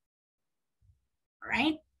hogans,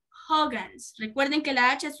 right? Hogans. Recuerden que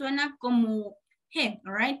la H suena como G,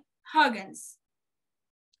 all right? Hogans.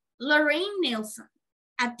 Lorraine Nelson,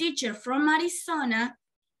 a teacher from Arizona,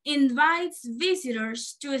 invites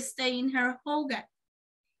visitors to stay in her hogan.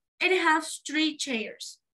 It has 3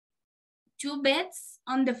 chairs, 2 beds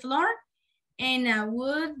on the floor, and a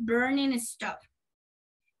wood burning stove.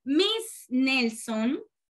 Miss Nelson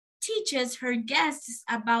teaches her guests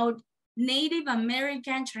about Native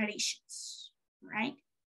American traditions, right?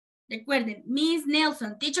 Recuerden, Miss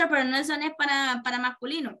Nelson, teacher, pero Nelson es para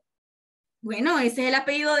masculino. Bueno, ese es el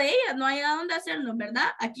apellido de ella, no hay a dónde hacerlo,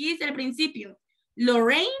 ¿verdad? Aquí dice el principio.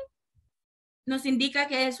 Lorraine nos indica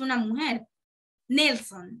que es una mujer.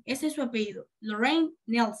 Nelson, ese es su apellido. Lorraine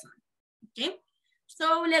Nelson. Okay.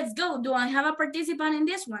 So let's go. Do I have a participant in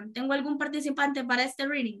this one? ¿Tengo algún participante para este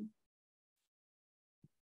reading?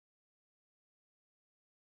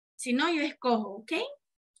 Si no, yo escojo, ¿ok?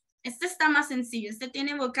 Este está más sencillo. Este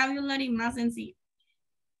tiene vocabulary más sencillo.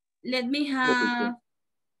 Let me have...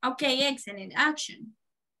 Okay, excellent. Action.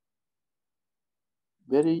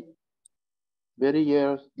 Very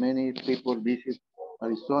years, many people visit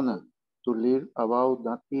Arizona to learn about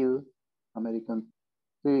Native American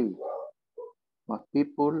tribes. Most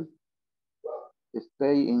people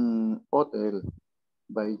stay in hotels,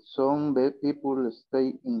 but some people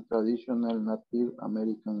stay in traditional Native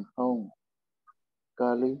American homes.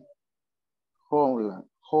 Cali,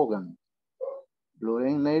 Hogan.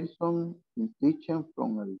 Lorraine Nelson, a teacher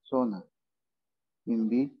from Arizona,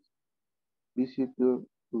 invites visitors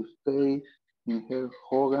to stay in her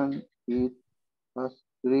Hogan. It has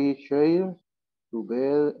 3 chairs, 2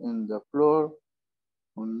 beds on the floor,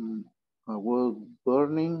 on a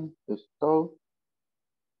wood-burning stove.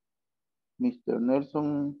 Mr.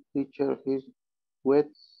 Nelson teaches his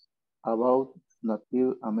guests about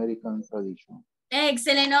Native American tradition.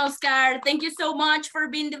 Excellent, Oscar. Thank you so much for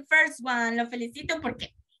being the first one. Lo felicito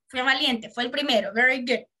porque fue valiente, fue el primero. Very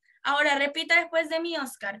good. Ahora repita después de mí,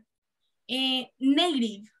 Oscar.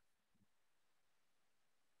 Native.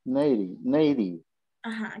 Native.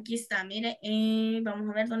 Ajá, aquí está, mire. Vamos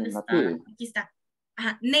a ver dónde está. Aquí está.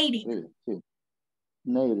 Ajá, native. Sí.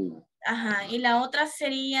 Native. Ajá, y la otra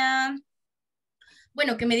sería,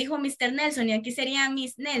 bueno, que me dijo Mr. Nelson, y aquí sería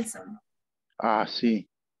Miss Nelson. Ah, sí.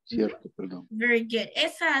 Cierto, perdón. Very good.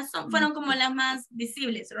 Esas fueron como las más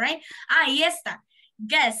visibles, right? Ah, y esta.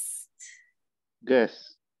 Guest.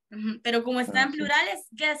 Guest. Pero como está en plurales,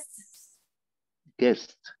 guests.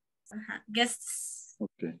 Guest. Ajá, guests.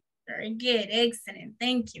 Okay. Very good. Excellent.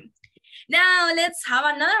 Thank you. Now, let's have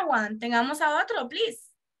another one. Tengamos a otro, please.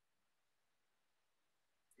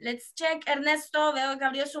 Let's check. Ernesto, veo que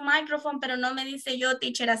abrió su micrófono, pero no me dice yo,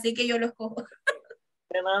 teacher, así que yo lo escojo.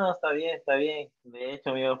 No, está bien, está bien. De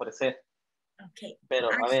hecho, me iba a ofrecer. Okay. Pero,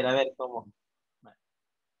 a ver, ¿cómo?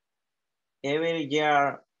 Every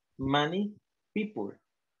year, many people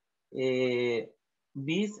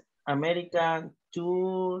visit American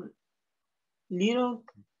too little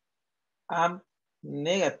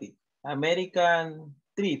negative. American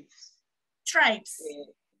trips. Tribes.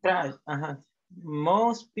 Tribes,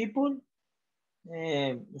 most people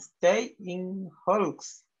stay in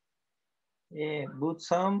hulks. But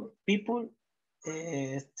some people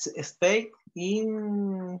stay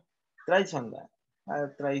in traditional.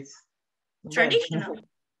 Traditional.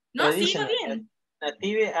 No, sigue bien.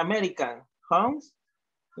 Native American homes.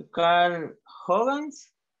 Carl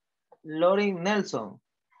Hogan's, Lauren Nelson.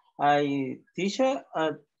 A teacher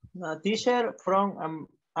from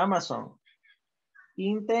Amazon.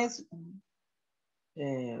 Intense.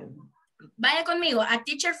 Vaya conmigo. A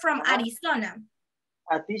teacher from Arizona.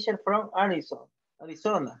 A teacher from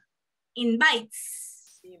Arizona.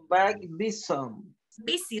 Invites. Invite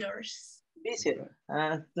visitors. Visitor.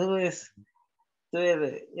 Tú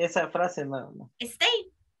esa frase no.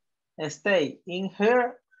 Stay in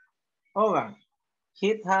her organ.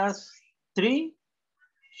 He has 3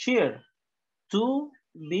 chairs, 2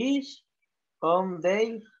 beach on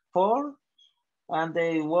day 4 and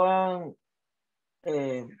they one.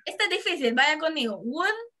 Este es difícil, vaya conmigo.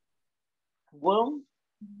 One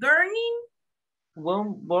burning.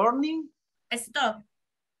 Stop.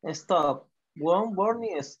 One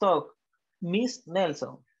burning stop. Miss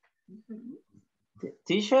Nelson.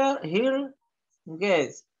 Teacher here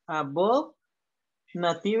guess above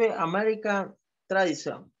Native American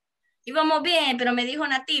tradition. Íbamos bien, pero me dijo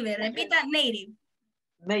native. Repita, native.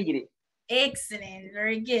 Native. Excellent,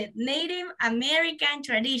 very good. Native American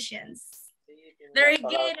traditions. Very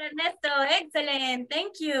good, Ernesto. Excellent.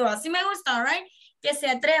 Thank you. Así me gusta, right? Que se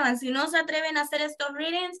atrevan. Si no se atreven a hacer estos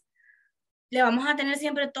readings, le vamos a tener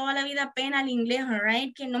siempre toda la vida pena al inglés,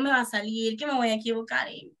 right? Que no me va a salir, que me voy a equivocar.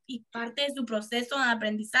 Y parte de su proceso de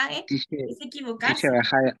aprendizaje es equivocarse.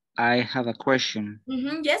 Teacher, I have a question.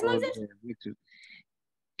 Yes, Moisés.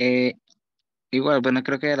 Igual, bueno,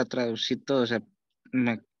 creo que ya lo traducí todo, o sea,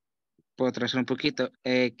 me puedo traducir un poquito.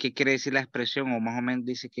 ¿Qué quiere decir la expresión? O más o menos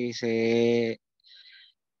dice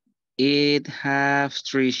it has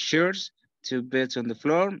 3 chairs, 2 beds on the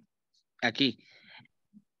floor. Aquí.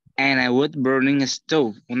 And a wood burning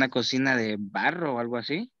stove. Una cocina de barro o algo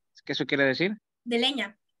así. ¿Qué eso quiere decir? De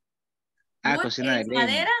leña. Wood cocina de leña.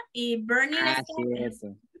 Madera y burning stove.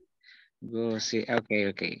 Cierto. Sí, ok.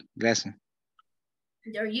 Gracias.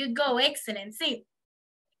 There you go, excellent, sí.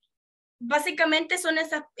 Básicamente son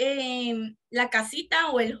esas, la casita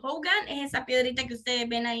o el hogan es esa piedrita que ustedes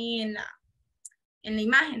ven ahí en la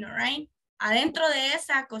imagen, right? Adentro de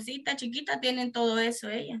esa cosita chiquita tienen todo eso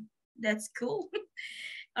ella. That's cool.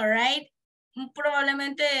 All right.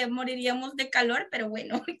 Probablemente moriríamos de calor, pero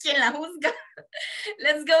bueno, ¿quién la juzga?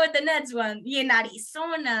 Let's go with the next one. Y en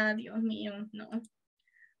Arizona, Dios mío, no.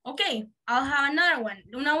 Okay, I'll have another one.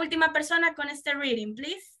 Una última persona con este reading,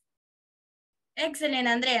 please. Excellent,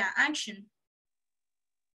 Andrea. Action.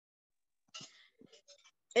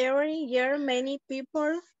 Every year, many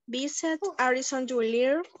people visit Arizona to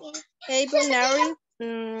learn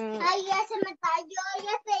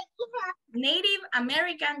Native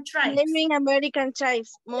American tribes. Native American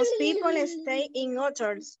tribes. Most people stay in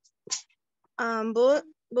hotels, but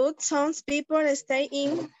some people stay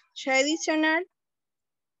in traditional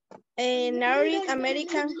Native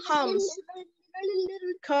American homes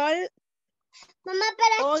called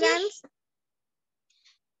organs.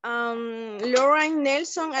 Lauren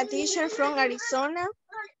Nelson, a teacher from Arizona,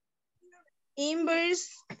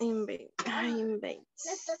 invites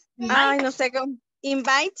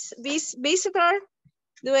visitors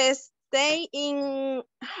to stay in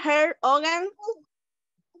her organ.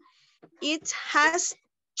 It has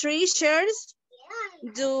 3 chairs,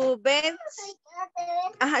 the bed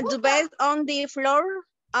on the floor,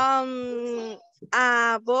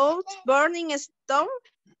 about burning stone.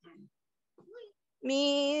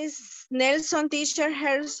 Miss Nelson teacher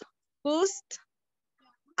her host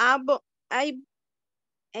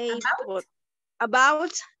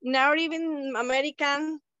about Native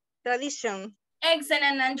American tradition.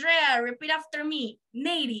 Excellent, Andrea. Repeat after me.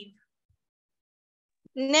 Native.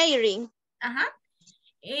 Native. Ajá.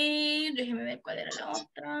 Y déjeme ver cuál era la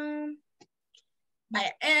otra.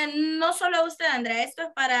 Vaya, no solo usted, Andrea, esto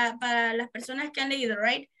es para las personas que han leído,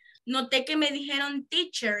 right? Noté que me dijeron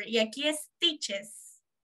teacher y aquí es teaches,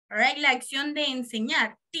 All right, la acción de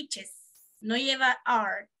enseñar, teaches, no lleva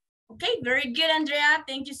are. Okay, very good, Andrea.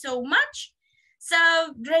 Thank you so much. So,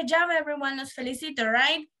 great job, everyone. Los felicito,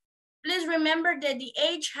 right? Please remember that the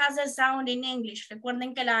H has a sound in English.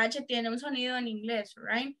 Recuerden que la H tiene un sonido en inglés,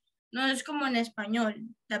 right? No es como en español.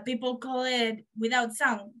 That people call it without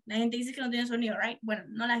sound. La gente dice que no tiene sonido, right? Bueno,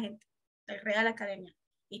 no la gente. La Real Academia.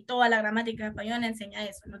 Y toda la gramática española enseña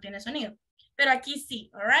eso. No tiene sonido. Pero aquí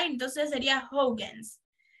sí, all right? Entonces sería Hogan's.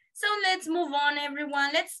 So let's move on,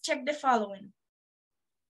 everyone. Let's check the following.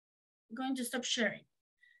 I'm going to stop sharing.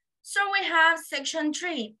 So we have section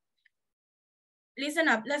 3. Listen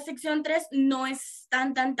up, la sección 3 no es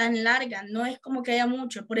tan larga, no es como que haya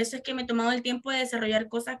mucho, por eso es que me he tomado el tiempo de desarrollar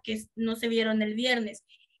cosas que no se vieron el viernes,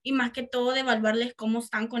 y más que todo de evaluarles cómo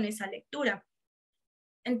están con esa lectura.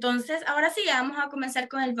 Entonces, ahora sí, vamos a comenzar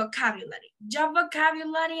con el vocabulary. Job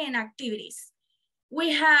vocabulary and activities.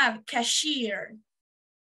 We have cashier,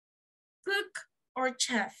 cook or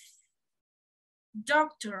chef,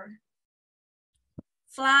 doctor,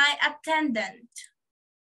 flight attendant.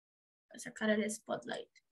 Voy a sacar el spotlight.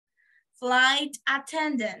 Flight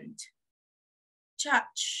attendant,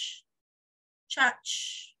 judge,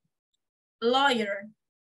 lawyer,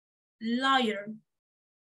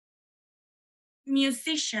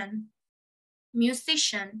 musician,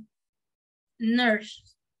 nurse,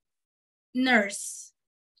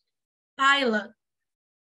 pilot,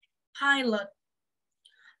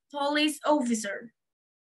 police officer,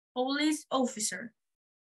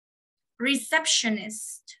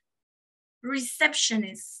 receptionist,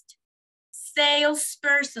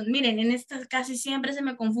 salesperson. Miren, en estas casi siempre se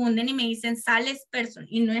me confunden y me dicen salesperson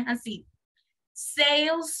y no es así.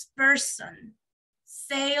 Salesperson,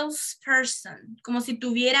 como si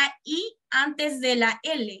tuviera I antes de la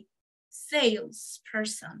L.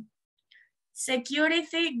 Salesperson.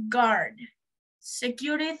 Security guard,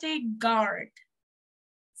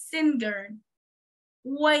 singer,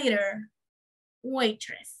 waiter,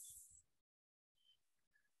 waitress.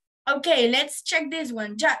 Okay, let's check this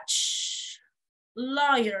one. Judge,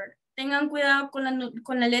 lawyer. Tengan cuidado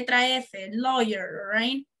con la letra F, lawyer,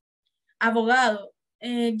 right? Abogado.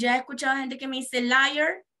 Ya he escuchado gente que me dice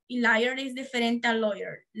liar, y liar es diferente a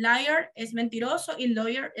lawyer. Liar es mentiroso y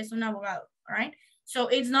lawyer es un abogado, all right? So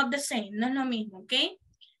it's not the same, no es lo mismo, okay?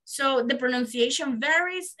 So the pronunciation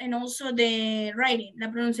varies and also the writing. La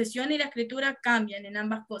pronunciación y la escritura cambian en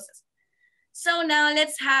ambas cosas. So now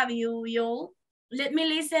let's have you all. Let me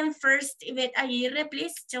listen first. Yvette Aguirre,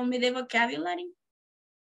 please tell me the vocabulary.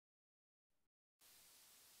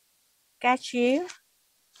 Cashier,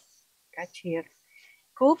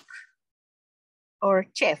 cook or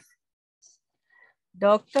chef,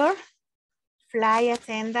 doctor, flight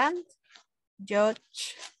attendant,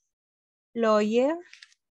 judge, lawyer,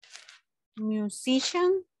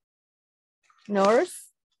 musician,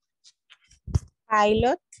 nurse,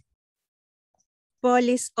 pilot,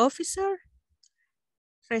 police officer,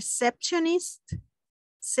 receptionist,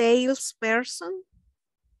 salesperson,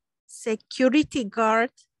 security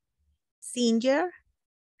guard, singer,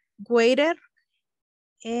 waiter,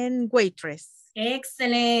 and waitress.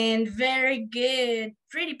 Excellent, very good.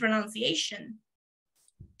 Pretty pronunciation.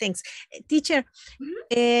 Thanks. Teacher,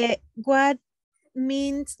 what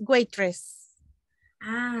means waitress?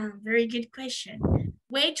 Ah, very good question.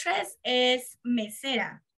 Waitress es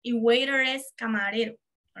mesera y waiter es camarero.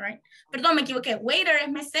 All right. Perdón, me equivoqué. Waiter es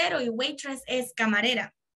mesero y waitress es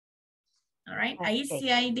camarera. All right. Okay. Ahí sí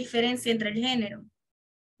hay diferencia entre el género.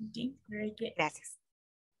 Okay, very good. Gracias.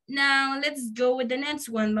 Now, let's go with the next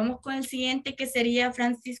one. Vamos con el siguiente que sería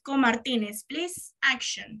Francisco Martínez. Please,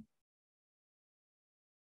 action.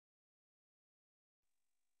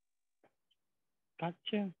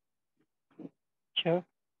 Catcher, chef,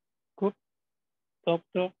 cook,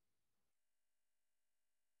 doctor,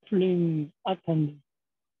 flight attendant,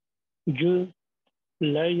 judge,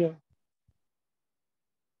 lawyer,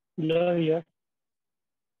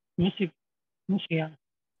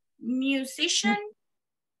 musician,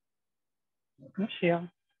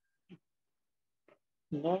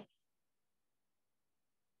 nurse,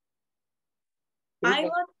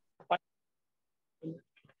 pilot,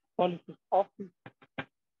 police office,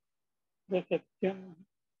 reception,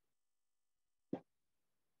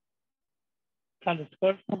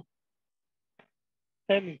 salesperson,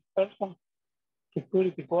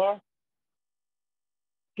 security guard,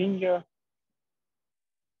 singer,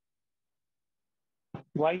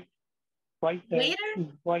 waiter,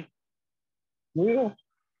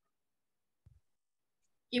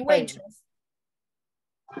 y waitress.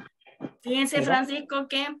 Fíjense, Francisco,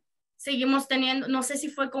 que seguimos teniendo, no sé si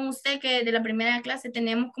fue con usted que de la primera clase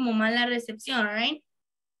tenemos como mala recepción, right?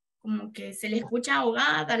 como que se le escucha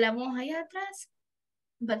ahogada la voz allá atrás.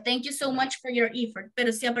 But thank you so much for your effort.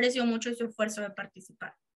 Pero sí aprecio mucho su esfuerzo de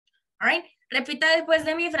participar. All right. Repita después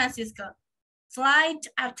de mí, Francisco. Flight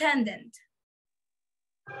attendant.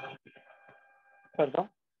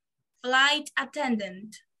 Perdón. Flight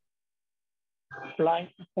attendant.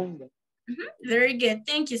 Flight attendant. Very good.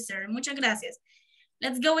 Thank you, sir. Muchas gracias.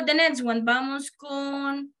 Let's go with the next one. Vamos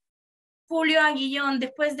con Julio Aguillón.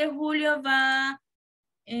 Después de Julio va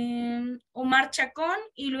Omar Chacón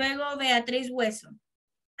y luego Beatriz Hueso.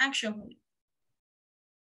 Action, Julio.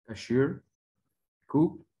 Cashier,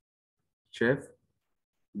 cook, chef,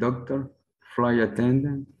 doctor, flight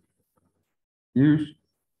attendant, nurse,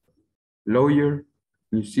 lawyer,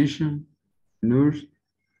 musician, nurse,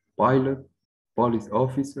 pilot, police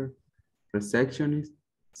officer, receptionist,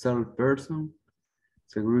 salesperson,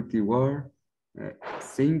 security guard,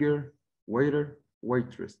 singer, waiter,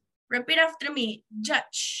 waitress. Repeat after me.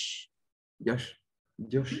 Judge. Josh.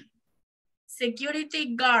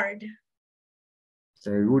 Security guard.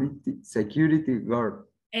 Security guard.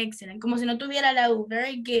 Excellent. Como si no tuviera la U.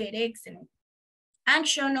 Very good. Excellent.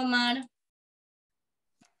 Action, Omar.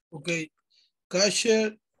 Okay.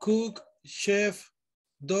 Cashier, cook, chef,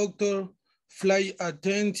 doctor, flight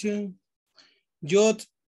attendant, yacht,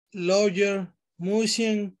 lawyer,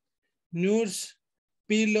 musician, nurse,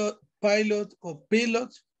 pilot o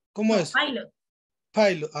pilot. ¿Cómo es? Pilot.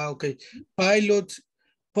 Pilot, okay. Pilot,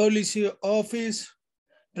 policy office,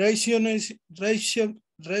 receptionist.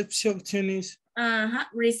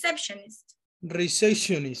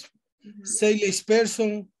 Receptionist.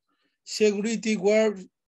 Salesperson, security guard,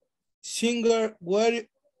 singer,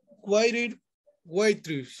 waiter,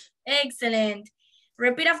 waitress. Excellent.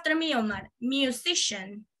 Repeat after me, Omar.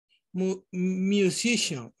 Musician.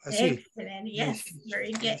 Musician. Así. Excellent. Yes.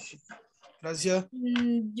 Very good. Gracias.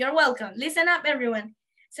 You're welcome. Listen up, everyone.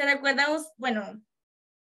 ¿Se recuerdan? Bueno,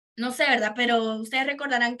 no sé, ¿verdad? Pero ustedes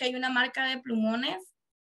recordarán que hay una marca de plumones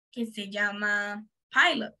que se llama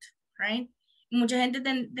Pilot, right? Mucha gente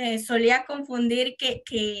solía confundir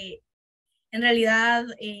que en realidad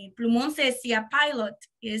plumón se decía pilot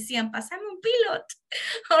y decían, pásame un pilot,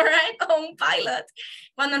 all right, o un pilot,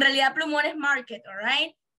 cuando en realidad plumón es market, all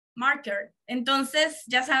right, marker. Entonces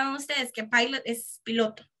ya saben ustedes que pilot es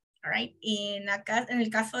piloto, all right, y en el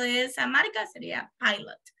caso de esa marca sería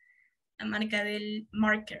pilot, la marca del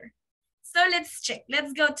marker. So let's check.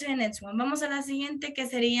 Let's go to the next one. Vamos a la siguiente que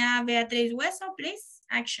sería Beatriz Hueso, please.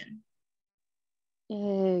 Action.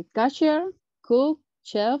 Cashier, cook,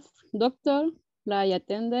 chef, doctor, flight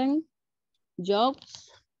attendant,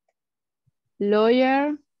 jobs,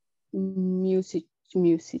 lawyer,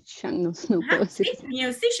 musician, no puedo decir. Sí,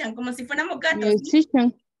 musician, como si fuéramos gatos.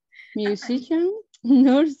 Musician,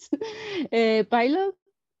 nurse, pilot,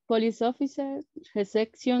 police officer,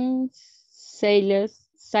 reception, sales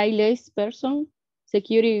person,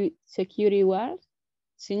 security guard,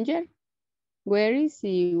 singer, waitress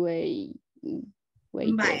y waitress.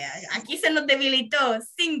 Vaya, aquí se nos debilitó.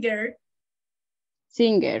 Singer.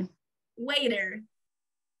 Waiter.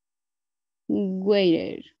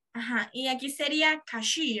 Ajá, y aquí sería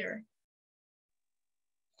cashier.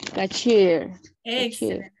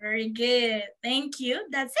 Excellent, very good. Thank you.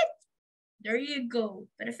 That's it. There you go.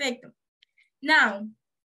 Perfecto. Now,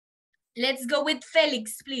 let's go with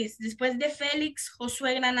Félix, please. Después de Félix,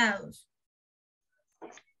 Josué Granados.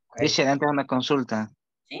 Dice dentro de una consulta.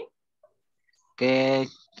 ¿Sí? ¿Qué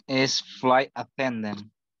es flight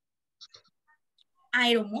attendant?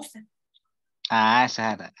 Aeromoza.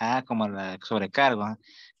 Esa era. Como la sobrecargo.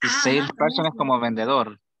 Y salesperson es como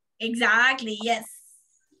vendedor. Exactly, yes.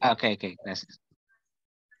 Ok, gracias.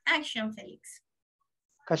 Action, Félix.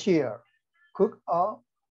 Cashier, cook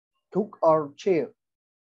or chef,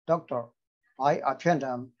 doctor, flight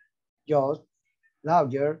attendant, judge,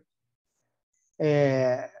 lawyer,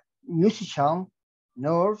 musician,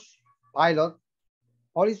 nurse, pilot,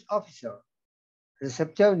 police officer,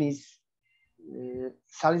 receptionist,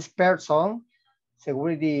 salesperson,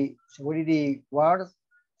 security guard,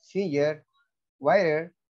 singer,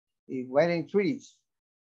 waiter, waitress.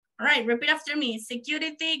 All right, repeat after me.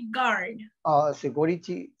 Security guard.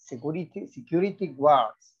 Security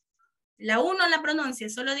guard. La uno la pronuncia,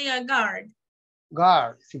 solo diga guard.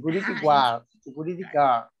 Guard, security guard, security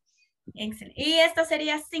guard. Excellent. Y esta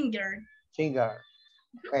sería singer. Singer.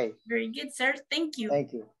 Okay. Very good, sir. Thank you.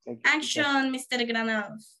 Thank you. Action, Mr.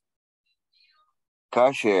 Granados.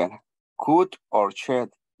 Cashier, cook or chef,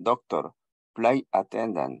 doctor, flight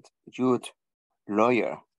attendant, youth,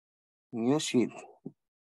 lawyer, music,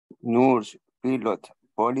 nurse, pilot,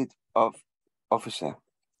 police officer,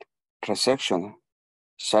 reception,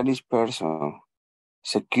 salesperson,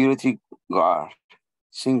 security guard,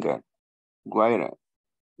 singer,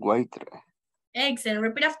 waiter. Excellent.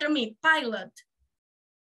 Repeat after me. Pilot.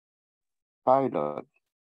 Pilot.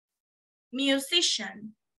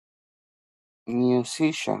 Musician.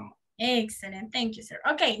 Musician. Excellent. Thank you, sir.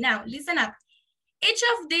 Okay, now listen up. Each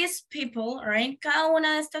of these people, right? Cada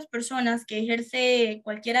una de estas personas que ejerce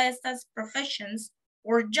cualquiera de estas professions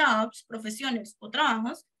or jobs, profesiones o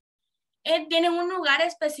trabajos, tienen un lugar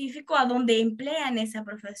específico a donde emplean esa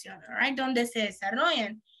profesión, right? Donde se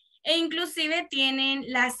desarrollan. E inclusive tienen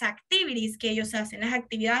las activities que ellos hacen, las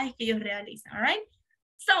actividades que ellos realizan, right?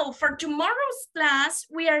 So for tomorrow's class,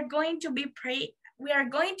 we are going to be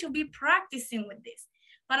practicing with this.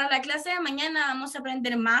 Para la clase de mañana vamos a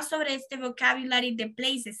aprender más sobre este vocabulary de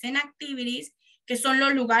places and activities, que son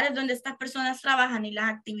los lugares donde estas personas trabajan y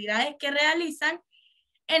las actividades que realizan.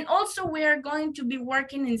 And also we are going to be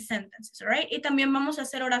working in sentences, all right? Y también vamos a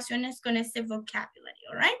hacer oraciones con este vocabulary,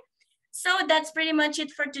 all right? So that's pretty much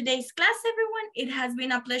it for today's class, everyone. It has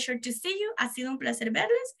been a pleasure to see you. Ha sido un placer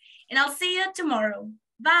verles. And I'll see you tomorrow.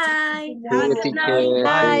 Bye. Have a good night.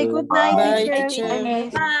 Bye. Good night, Bye, teacher.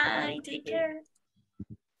 teacher. Bye. Take care.